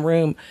my damn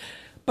room.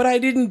 But I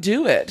didn't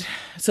do it.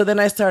 So then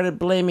I started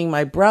blaming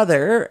my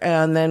brother,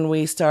 and then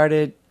we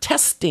started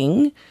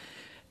testing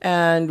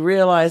and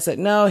realized that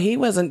no, he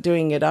wasn't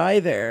doing it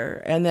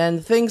either. And then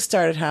things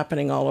started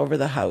happening all over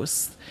the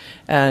house.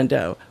 And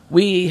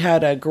we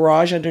had a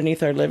garage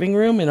underneath our living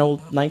room, an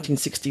old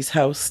 1960s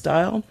house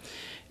style.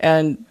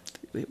 And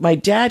my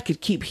dad could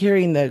keep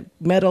hearing the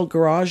metal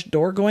garage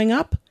door going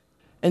up.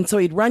 And so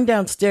he'd run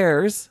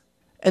downstairs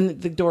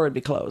and the door would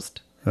be closed.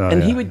 Oh,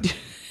 and yeah.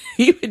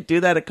 he would do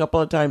that a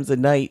couple of times a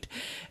night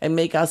and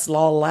make us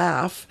all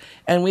laugh.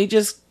 And we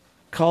just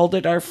called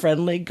it our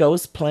friendly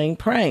ghost playing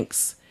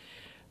pranks.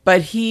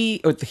 But I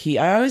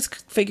always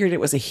figured it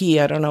was a he,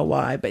 I don't know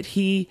why, but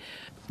he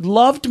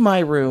loved my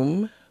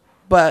room,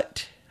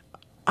 but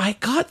I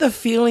got the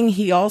feeling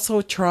he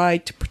also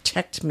tried to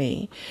protect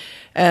me.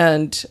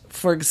 And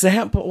for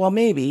example,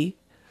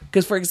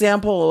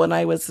 when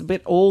I was a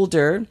bit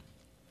older,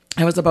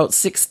 I was about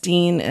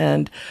 16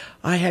 and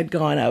I had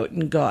gone out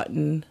and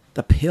gotten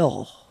the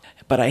pill,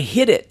 but I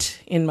hid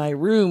it in my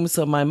room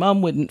so my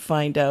mom wouldn't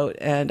find out.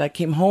 And I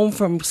came home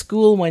from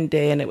school one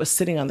day and it was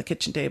sitting on the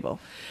kitchen table.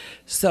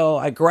 So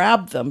I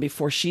grabbed them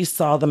before she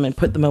saw them and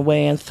put them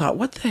away and thought,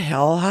 what the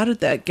hell? How did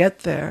that get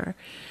there?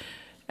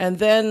 And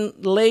then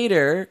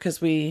later, because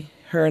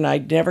her and I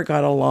never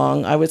got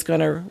along, I was going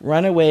to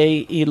run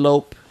away,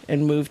 elope,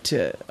 and move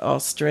to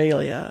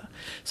Australia.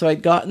 So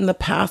I'd gotten the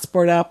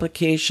passport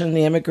application,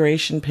 the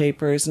immigration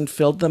papers, and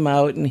filled them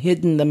out and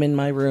hidden them in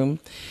my room.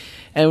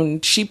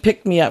 And she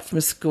picked me up from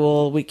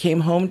school. We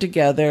came home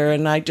together,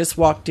 and I just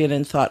walked in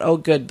and thought, oh,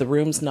 good, the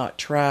room's not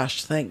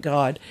trashed, thank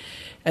God.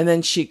 And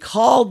then she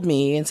called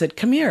me and said,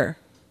 come here.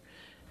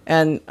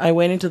 And I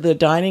went into the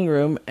dining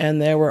room,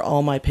 and there were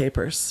all my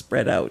papers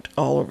spread out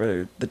all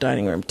over the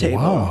dining room table.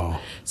 Wow.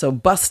 So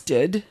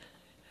busted.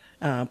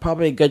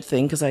 Probably a good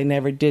thing because I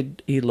never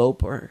did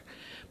elope or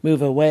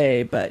move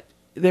away, but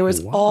there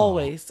was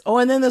always... Oh,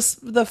 and then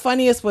the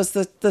funniest was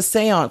the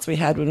seance we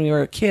had when we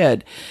were a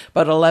kid,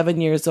 about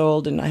 11 years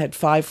old, and I had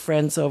 5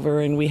 friends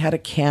over, and we had a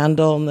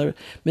candle in the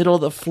middle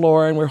of the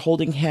floor, and we're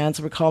holding hands,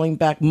 and we're calling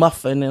back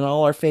Muffin and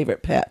all our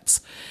favorite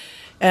pets.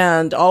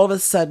 And all of a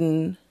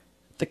sudden,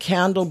 the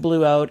candle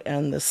blew out,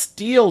 and the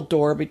steel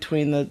door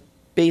between the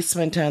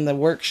basement and the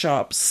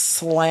workshop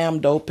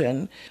slammed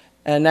open.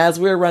 And as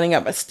we were running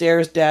up the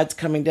stairs, Dad's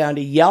coming down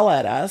to yell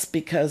at us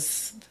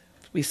because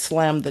we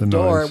slammed the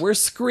door. Noise. We're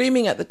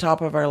screaming at the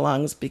top of our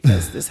lungs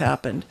because this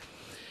happened.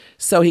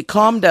 So he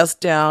calmed us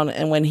down,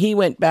 and when he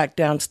went back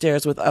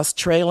downstairs with us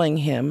trailing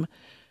him,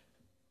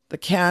 the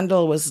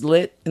candle was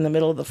lit in the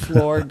middle of the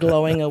floor,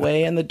 glowing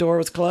away, and the door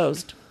was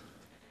closed.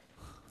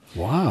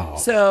 Wow.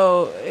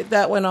 So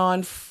that went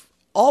on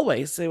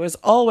always. There was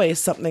always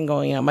something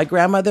going on. My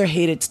grandmother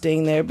hated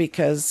staying there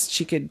because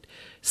she could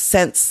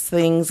sense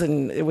things,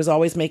 and it was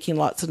always making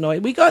lots of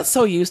noise. We got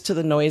so used to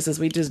the noises,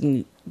 we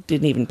didn't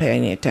even pay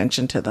any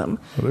attention to them.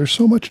 Well, there's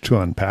so much to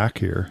unpack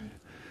here.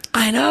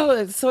 I know.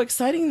 It's so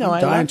exciting, though.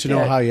 I'm dying to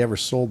know it. how you ever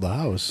sold the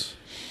house.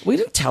 We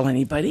didn't tell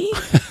anybody.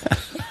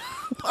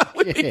 Why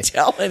would we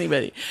tell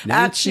anybody?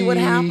 Actually, what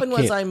happened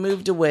was Kit. I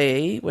moved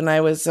away when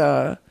I was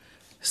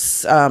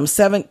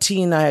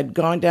 17. I had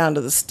gone down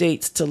to the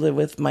States to live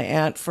with my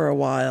aunt for a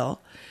while.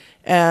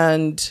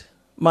 And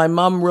my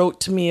mom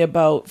wrote to me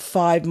about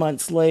 5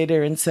 months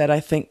later and said, I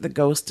think the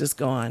ghost is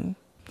gone.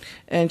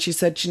 And she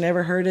said she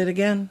never heard it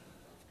again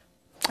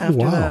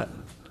after that.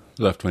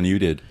 Left when you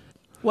did.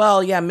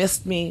 Well, yeah,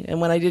 missed me. And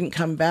when I didn't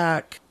come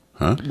back,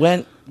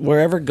 went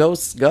wherever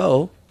ghosts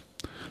go.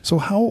 So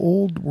how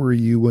old were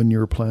you when you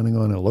were planning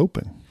on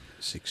eloping?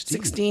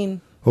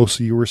 16. Oh,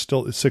 so you were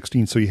still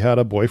 16. So you had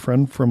a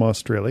boyfriend from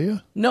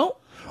Australia? No.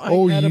 I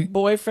Oh, had a you-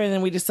 boyfriend,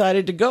 and we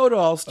decided to go to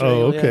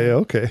Australia. Oh,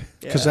 okay.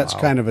 Because that's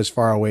kind of as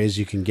far away as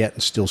you can get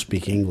and still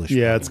speak English.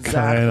 Yeah, it's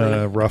Exactly. kind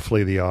of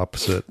roughly the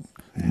opposite.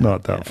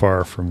 Not that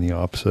far from the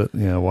opposite.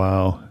 Yeah,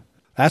 wow.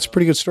 That's a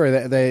pretty good story.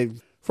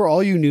 For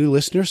all you new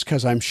listeners,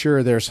 because I'm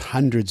sure there's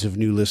hundreds of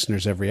new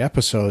listeners every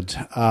episode,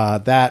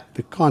 the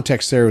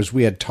context there was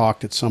we had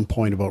talked at some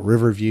point about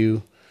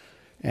Riverview,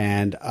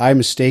 and I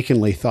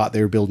mistakenly thought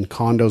they were building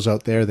condos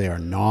out there. They are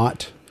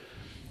not.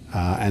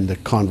 And the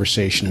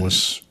conversation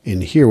was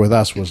in here with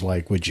us was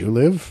like, would you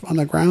live on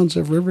the grounds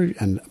of Riverview?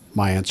 And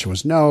my answer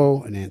was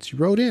no. And Nancy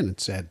wrote in and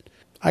said,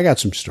 I got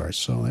some stories.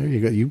 So there you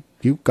go.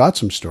 You got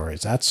some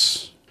stories.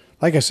 That's,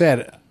 like I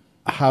said,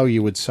 how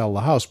you would sell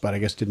the house, but I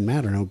guess it didn't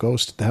matter. No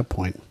ghost at that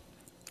point.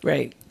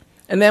 Right.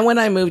 And then when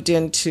I moved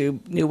into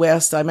New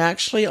West, I'm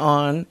actually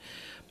on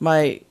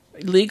my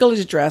legal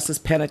address is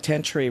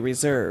Penitentiary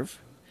Reserve.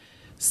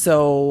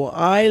 So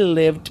I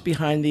lived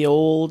behind the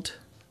old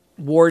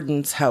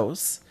warden's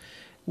house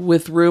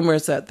with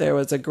rumors that there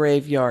was a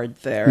graveyard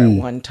there at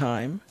one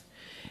time.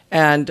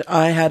 And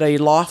I had a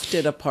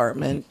lofted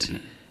apartment,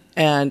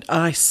 and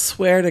I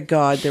swear to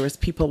God there was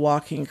people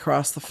walking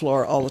across the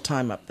floor all the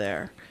time up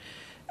there.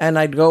 And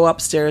I'd go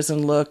upstairs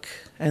and look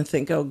and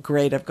think, oh,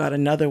 great, I've got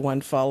another one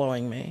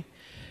following me.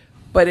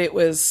 But it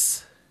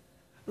was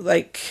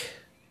like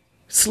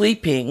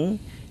sleeping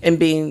and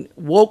being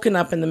woken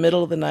up in the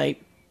middle of the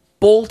night,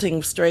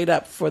 bolting straight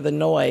up for the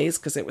noise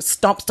because it was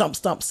stomp, stomp,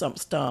 stomp, stomp,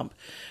 stomp.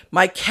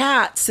 My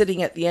cat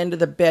sitting at the end of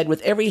the bed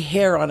with every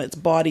hair on its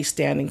body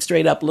standing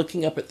straight up,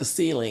 looking up at the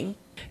ceiling.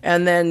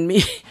 And then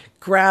me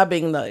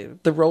grabbing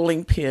the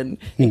rolling pin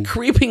and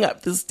creeping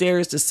up the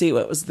stairs to see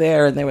what was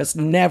there, and there was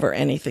never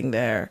anything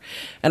there.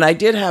 And I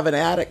did have an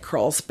attic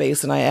crawl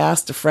space, and I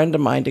asked a friend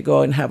of mine to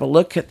go and have a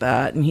look at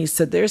that, and he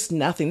said, there's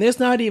nothing. There's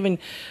not even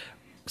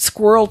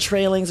squirrel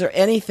trailings or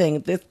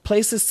anything. The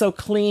place is so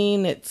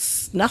clean,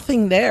 it's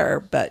nothing there,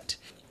 but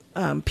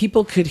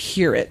people could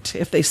hear it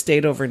if they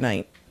stayed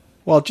overnight.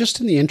 Well, just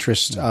in the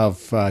interest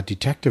of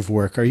detective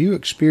work, are you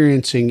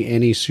experiencing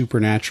any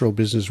supernatural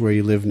business where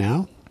you live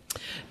now?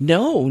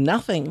 No,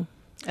 nothing.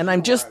 And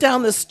I'm just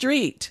down the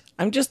street.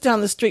 I'm just down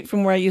the street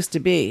from where I used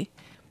to be,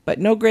 but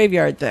no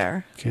graveyard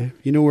there. Okay.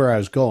 You know where I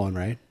was going,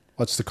 right?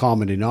 What's the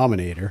common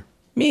denominator?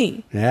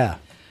 Me. Yeah.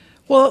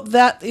 Well,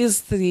 that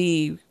is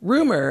the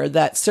rumor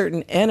that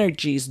certain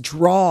energies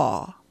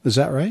draw Is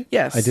that right?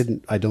 Yes.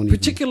 I don't even.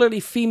 Particularly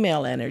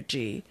female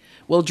energy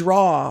will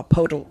draw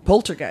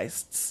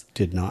poltergeists.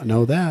 Did not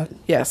know that.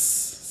 Yes.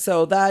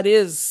 So that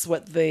is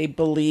what they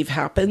believe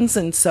happens.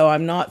 And so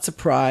I'm not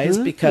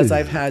surprised because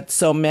I've had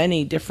so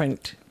many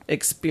different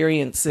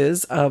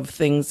experiences of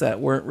things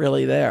that weren't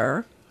really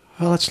there.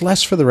 Well, it's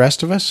less for the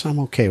rest of us. I'm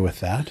okay with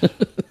that.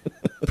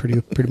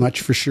 pretty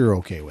much for sure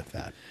okay with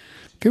that.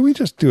 Can we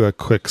just do a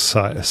quick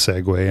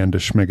segue into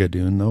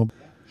Schmigadoon, though?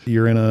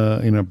 You're in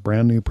a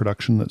brand new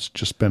production that's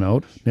just been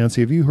out.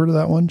 Nancy, have you heard of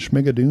that one,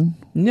 Schmigadoon?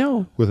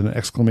 No. With an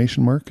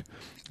exclamation mark.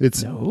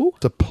 It's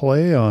a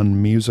play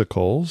on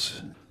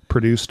musicals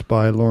produced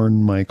by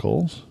Lorne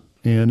Michaels,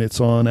 and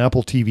it's on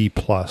Apple TV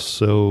Plus.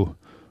 So,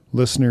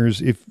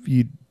 listeners, if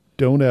you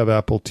don't have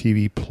Apple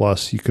TV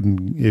Plus, you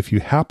can, if you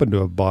happen to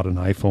have bought an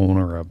iPhone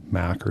or a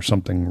Mac or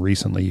something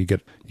recently, you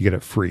get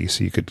it free,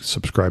 so you could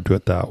subscribe to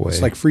it that way.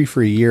 It's like free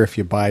for a year if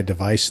you buy a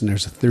device, and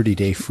there's a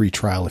 30-day free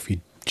trial if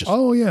you just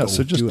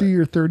so just do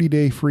your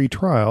 30-day free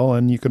trial,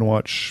 and you can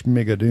watch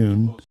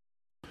Schmigadoon.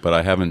 But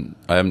I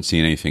haven't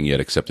seen anything yet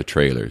except the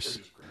trailers.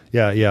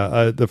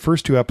 Yeah. The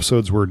first 2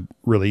 episodes were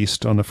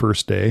released on the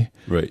first day.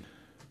 Right.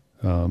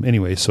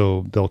 Anyway,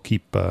 so they'll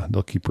keep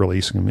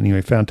releasing them.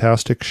 Anyway,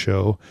 fantastic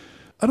show.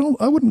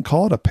 I wouldn't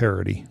call it a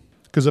parody,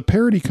 because a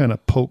parody kind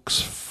of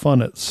pokes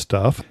fun at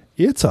stuff.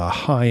 It's a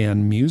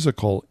high-end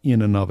musical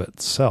in and of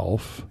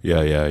itself.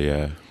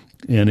 Yeah.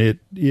 And it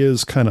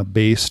is kind of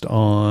based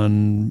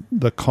on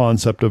the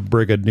concept of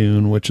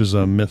Brigadoon, which is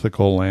a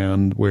mythical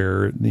land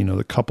where,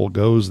 the couple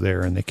goes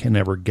there and they can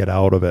never get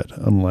out of it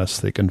unless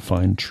they can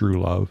find true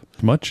love.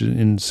 Much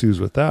ensues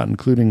with that,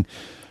 including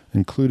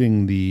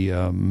the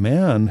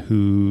man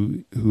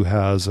who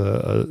has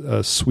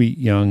a sweet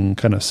young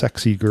kind of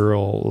sexy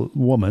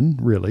woman,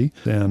 really.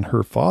 And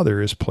her father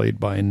is played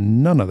by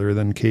none other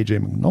than KJ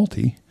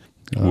McNulty.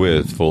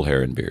 With full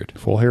hair and beard.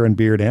 Full hair and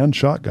beard and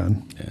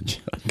shotgun.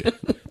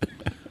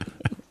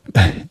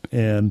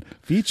 And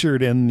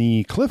featured in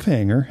the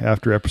cliffhanger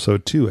after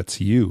episode 2,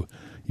 it's you.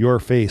 Your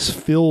face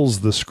fills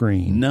the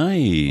screen.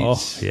 Nice.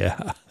 Oh,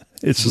 yeah.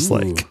 It's just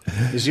like...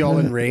 Is he all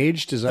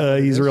enraged? Is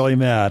that he's really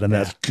mad, and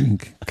that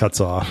cuts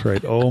off,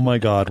 right? Oh, my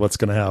God, what's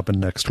going to happen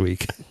next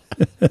week?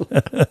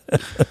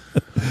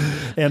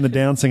 And the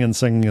dancing and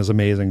singing is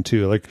amazing,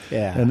 too.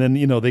 And then,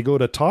 they go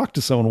to talk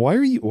to someone. Why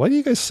do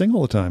you guys sing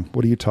all the time?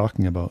 What are you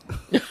talking about?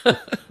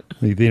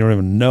 They don't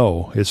even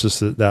know. It's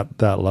just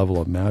that level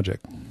of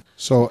magic.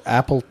 So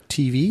Apple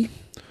TV?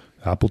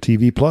 Apple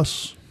TV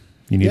Plus.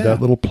 You need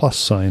that little plus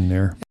sign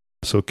there.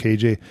 So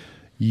KJ,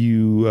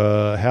 you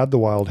had the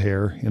wild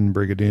hair in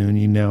Brigadoon.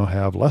 You now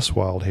have less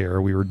wild hair.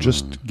 We were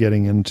just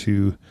getting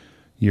into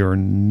your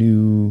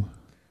new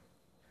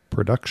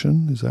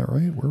production. Is that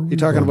right? Where were you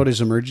talking about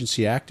his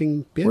emergency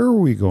acting bit? Where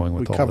were we going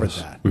with all covered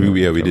this? that.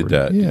 We did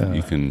that. Yeah.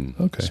 You can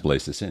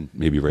splice this in,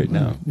 maybe right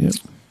now. Yep.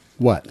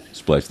 What?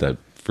 Splice that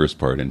first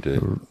part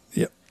into...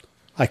 Yep.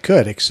 I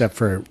could, except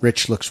for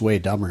Rich looks way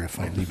dumber if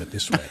I leave it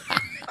this way.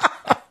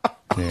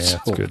 Yeah,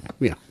 that's good.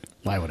 Yeah.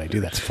 Why would I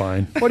do that? That's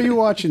fine. What are you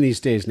watching these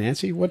days,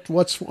 Nancy?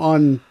 What's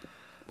on?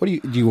 What do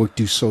you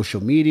do?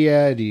 Social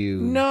media? Do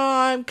you? No,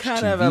 I'm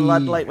kind of a TV?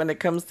 Luddite when it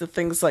comes to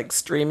things like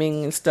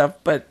streaming and stuff.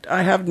 But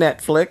I have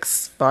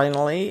Netflix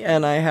finally,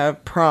 and I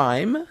have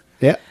Prime.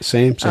 Yeah,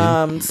 same.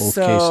 Both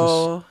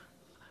cases.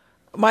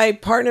 My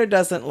partner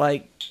doesn't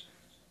like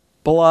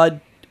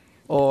blood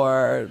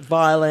or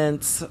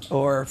violence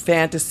or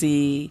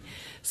fantasy,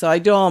 so I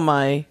do all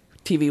my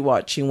TV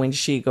watching when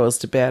she goes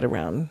to bed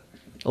around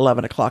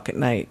 11 o'clock at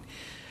night.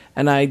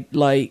 And I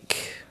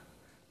like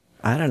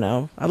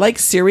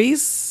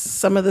series,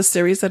 some of the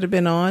series that have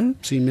been on.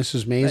 See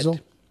Mrs.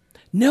 Maisel?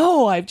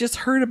 No, I've just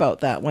heard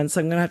about that one,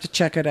 so I'm going to have to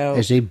check it out.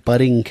 As a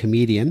budding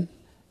comedian.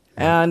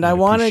 And I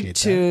wanted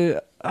to,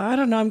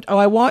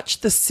 I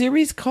watched the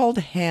series called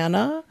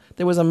Hannah.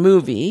 There was a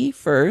movie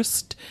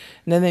first,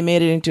 and then they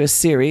made it into a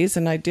series,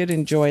 and I did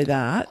enjoy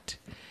that.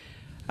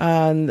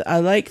 And I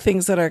like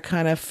things that are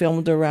kind of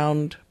filmed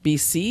around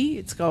BC.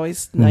 It's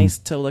always nice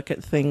to look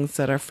at things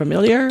that are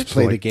familiar.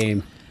 Play the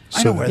game.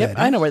 I know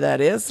where that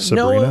is.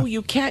 Sabrina? No,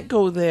 you can't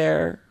go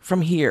there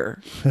from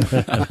here.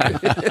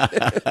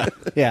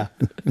 Yeah.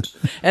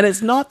 And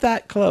it's not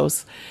that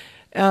close.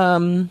 I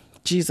don't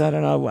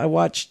know. I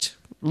watched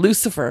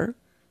Lucifer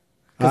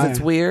because it's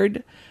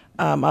weird.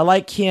 I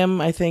like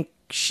him. I think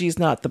she's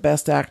not the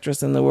best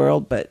actress in the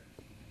world, but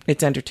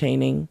it's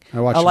entertaining. I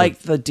like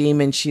the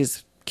demon.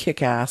 She's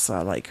kick-ass.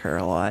 I like her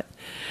a lot.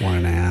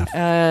 1.5.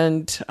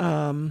 And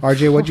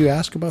RJ, what'd you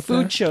ask about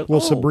food that? show? Well,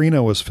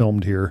 Sabrina was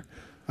filmed here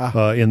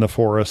in the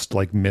forest,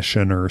 like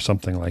Mission or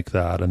something like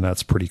that, and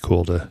that's pretty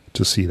cool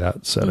to see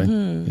that setting.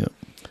 Mm-hmm.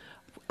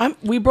 Yeah.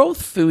 We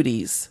both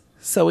foodies,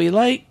 so we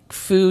like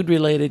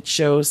food-related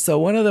shows. So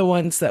one of the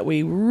ones that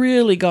we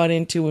really got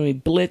into when we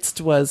blitzed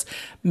was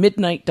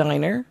Midnight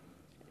Diner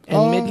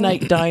and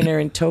Midnight Diner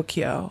in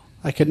Tokyo.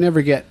 I could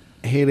never get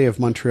Haley of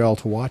Montreal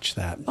to watch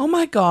that. Oh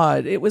my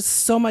God, it was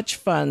so much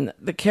fun.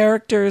 The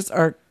characters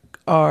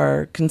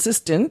are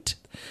consistent.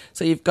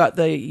 So you've got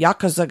the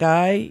Yakuza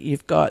guy,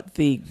 you've got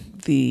the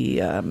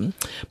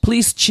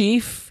police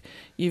chief,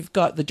 You've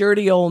got the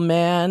dirty old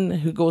man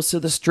who goes to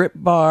the strip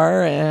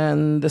bar,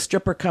 and the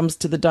stripper comes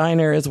to the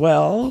diner as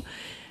well.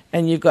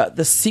 And you've got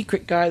the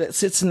secret guy that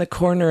sits in the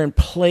corner and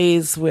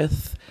plays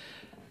with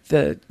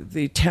the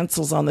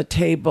utensils on the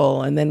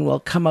table, and then will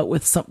come out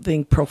with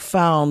something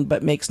profound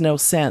but makes no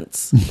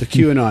sense. The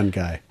QAnon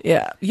guy.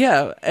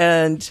 Yeah.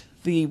 And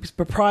the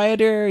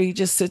proprietor, he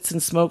just sits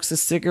and smokes a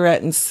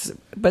cigarette,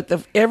 but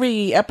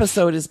every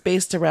episode is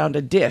based around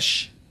a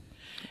dish.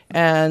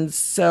 And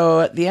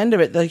so at the end of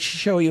it, they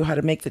show you how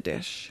to make the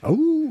dish.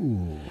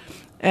 Oh.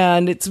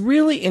 And it's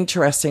really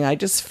interesting. I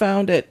just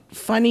found it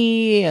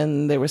funny,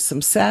 and there were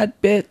some sad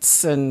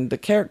bits, and the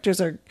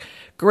characters are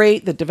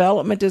great. The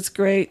development is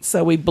great.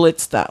 So we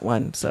blitzed that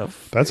one. So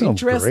That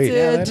sounds great.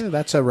 Yeah,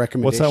 that's a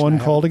recommendation. What's that one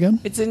called again?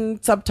 It's in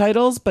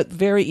subtitles, but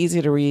very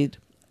easy to read.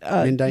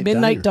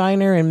 Midnight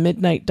Diner and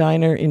Midnight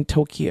Diner in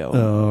Tokyo.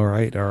 All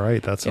right.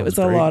 That sounds It was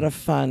great. a lot of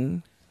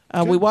fun.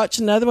 We watched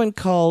another one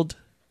called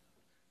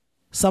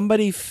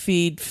Somebody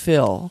Feed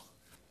Phil.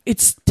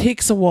 It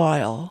takes a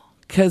while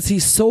because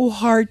he's so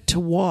hard to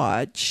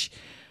watch.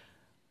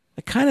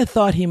 I kind of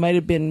thought he might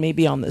have been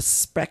maybe on the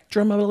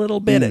spectrum a little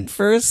bit at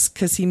first,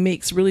 because he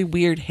makes really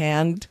weird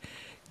hand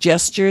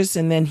gestures,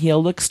 and then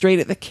he'll look straight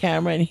at the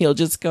camera and he'll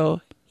just go,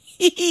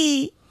 hee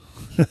hee,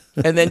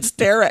 and then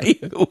stare at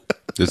you.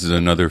 This is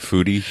another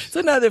foodie. It's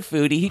another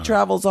foodie. He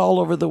travels all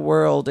over the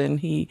world, and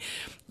he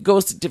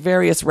goes to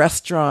various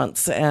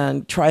restaurants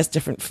and tries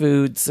different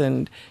foods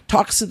and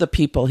talks to the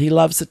people. He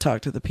loves to talk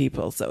to the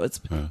people. So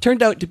it's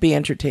turned out to be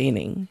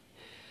entertaining.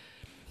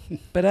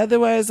 But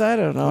otherwise, I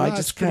don't know. Well, I that's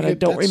just pretty kind of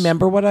good. don't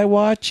remember what I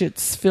watch.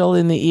 It's Phil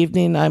in the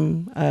evening.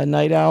 I'm a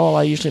night owl.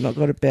 I usually don't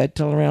go to bed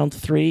till around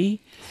 3.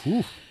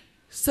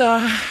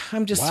 So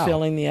I'm just Wow.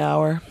 filling the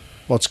hour.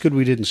 Well, it's good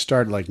we didn't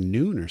start like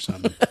noon or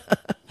something.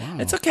 Wow.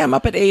 It's okay. I'm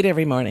up at 8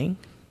 every morning.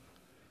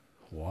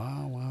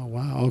 Wow.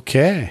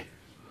 Okay.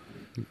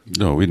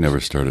 No, we'd never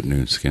start at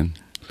noon, Skin.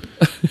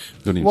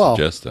 Don't even Well,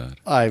 suggest that.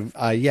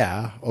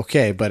 Yeah,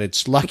 okay, but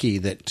it's lucky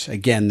that,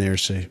 again,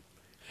 there's a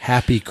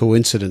happy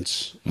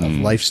coincidence of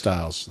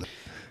lifestyles.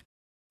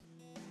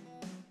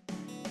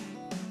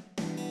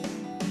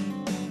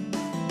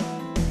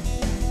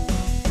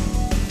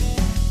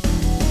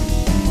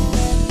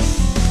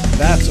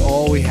 That's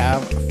all we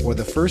have for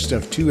the first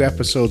of 2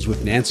 episodes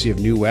with Nancy of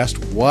New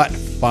West. What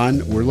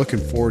fun. We're looking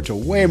forward to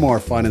way more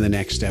fun in the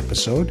next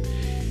episode.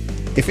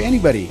 If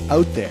anybody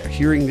out there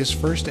hearing this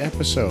first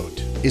episode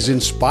is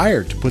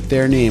inspired to put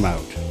their name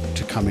out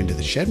to come into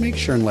the shed, make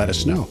sure and let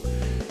us know.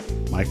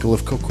 Michael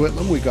of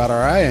Coquitlam, we got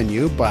our eye on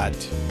you, but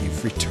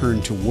you've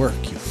returned to work,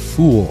 you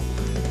fool.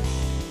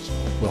 So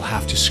we'll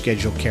have to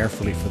schedule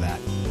carefully for that.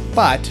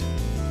 But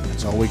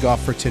that's all we got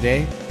for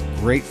today.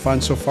 Great fun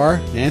so far.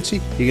 Nancy,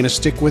 you going to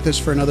stick with us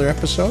for another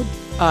episode?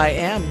 I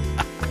am.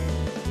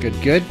 Good.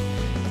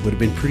 Would have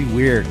been pretty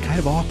weird, kind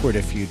of awkward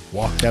if you'd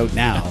walked out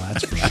now,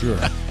 that's for sure.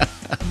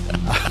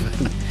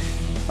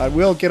 But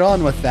we'll get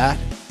on with that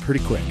pretty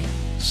quick.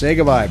 Say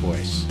goodbye,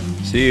 boys.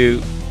 See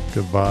you.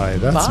 Goodbye.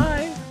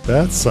 Bye.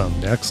 That's some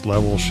next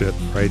level shit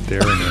right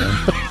there,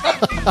 man.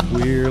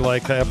 We're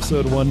like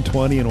episode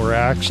 120, and we're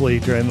actually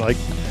trying to, like,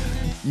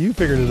 you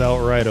figured it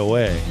out right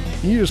away.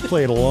 You just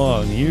played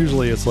along.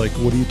 Usually it's like,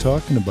 what are you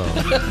talking about?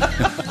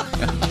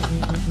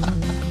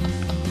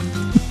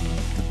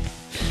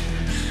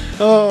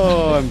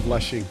 Oh, I'm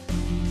blushing.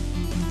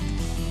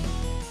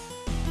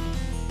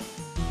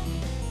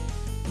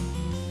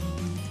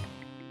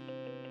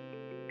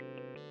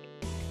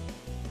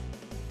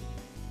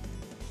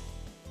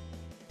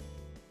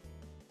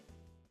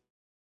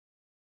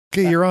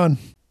 Okay, you're on.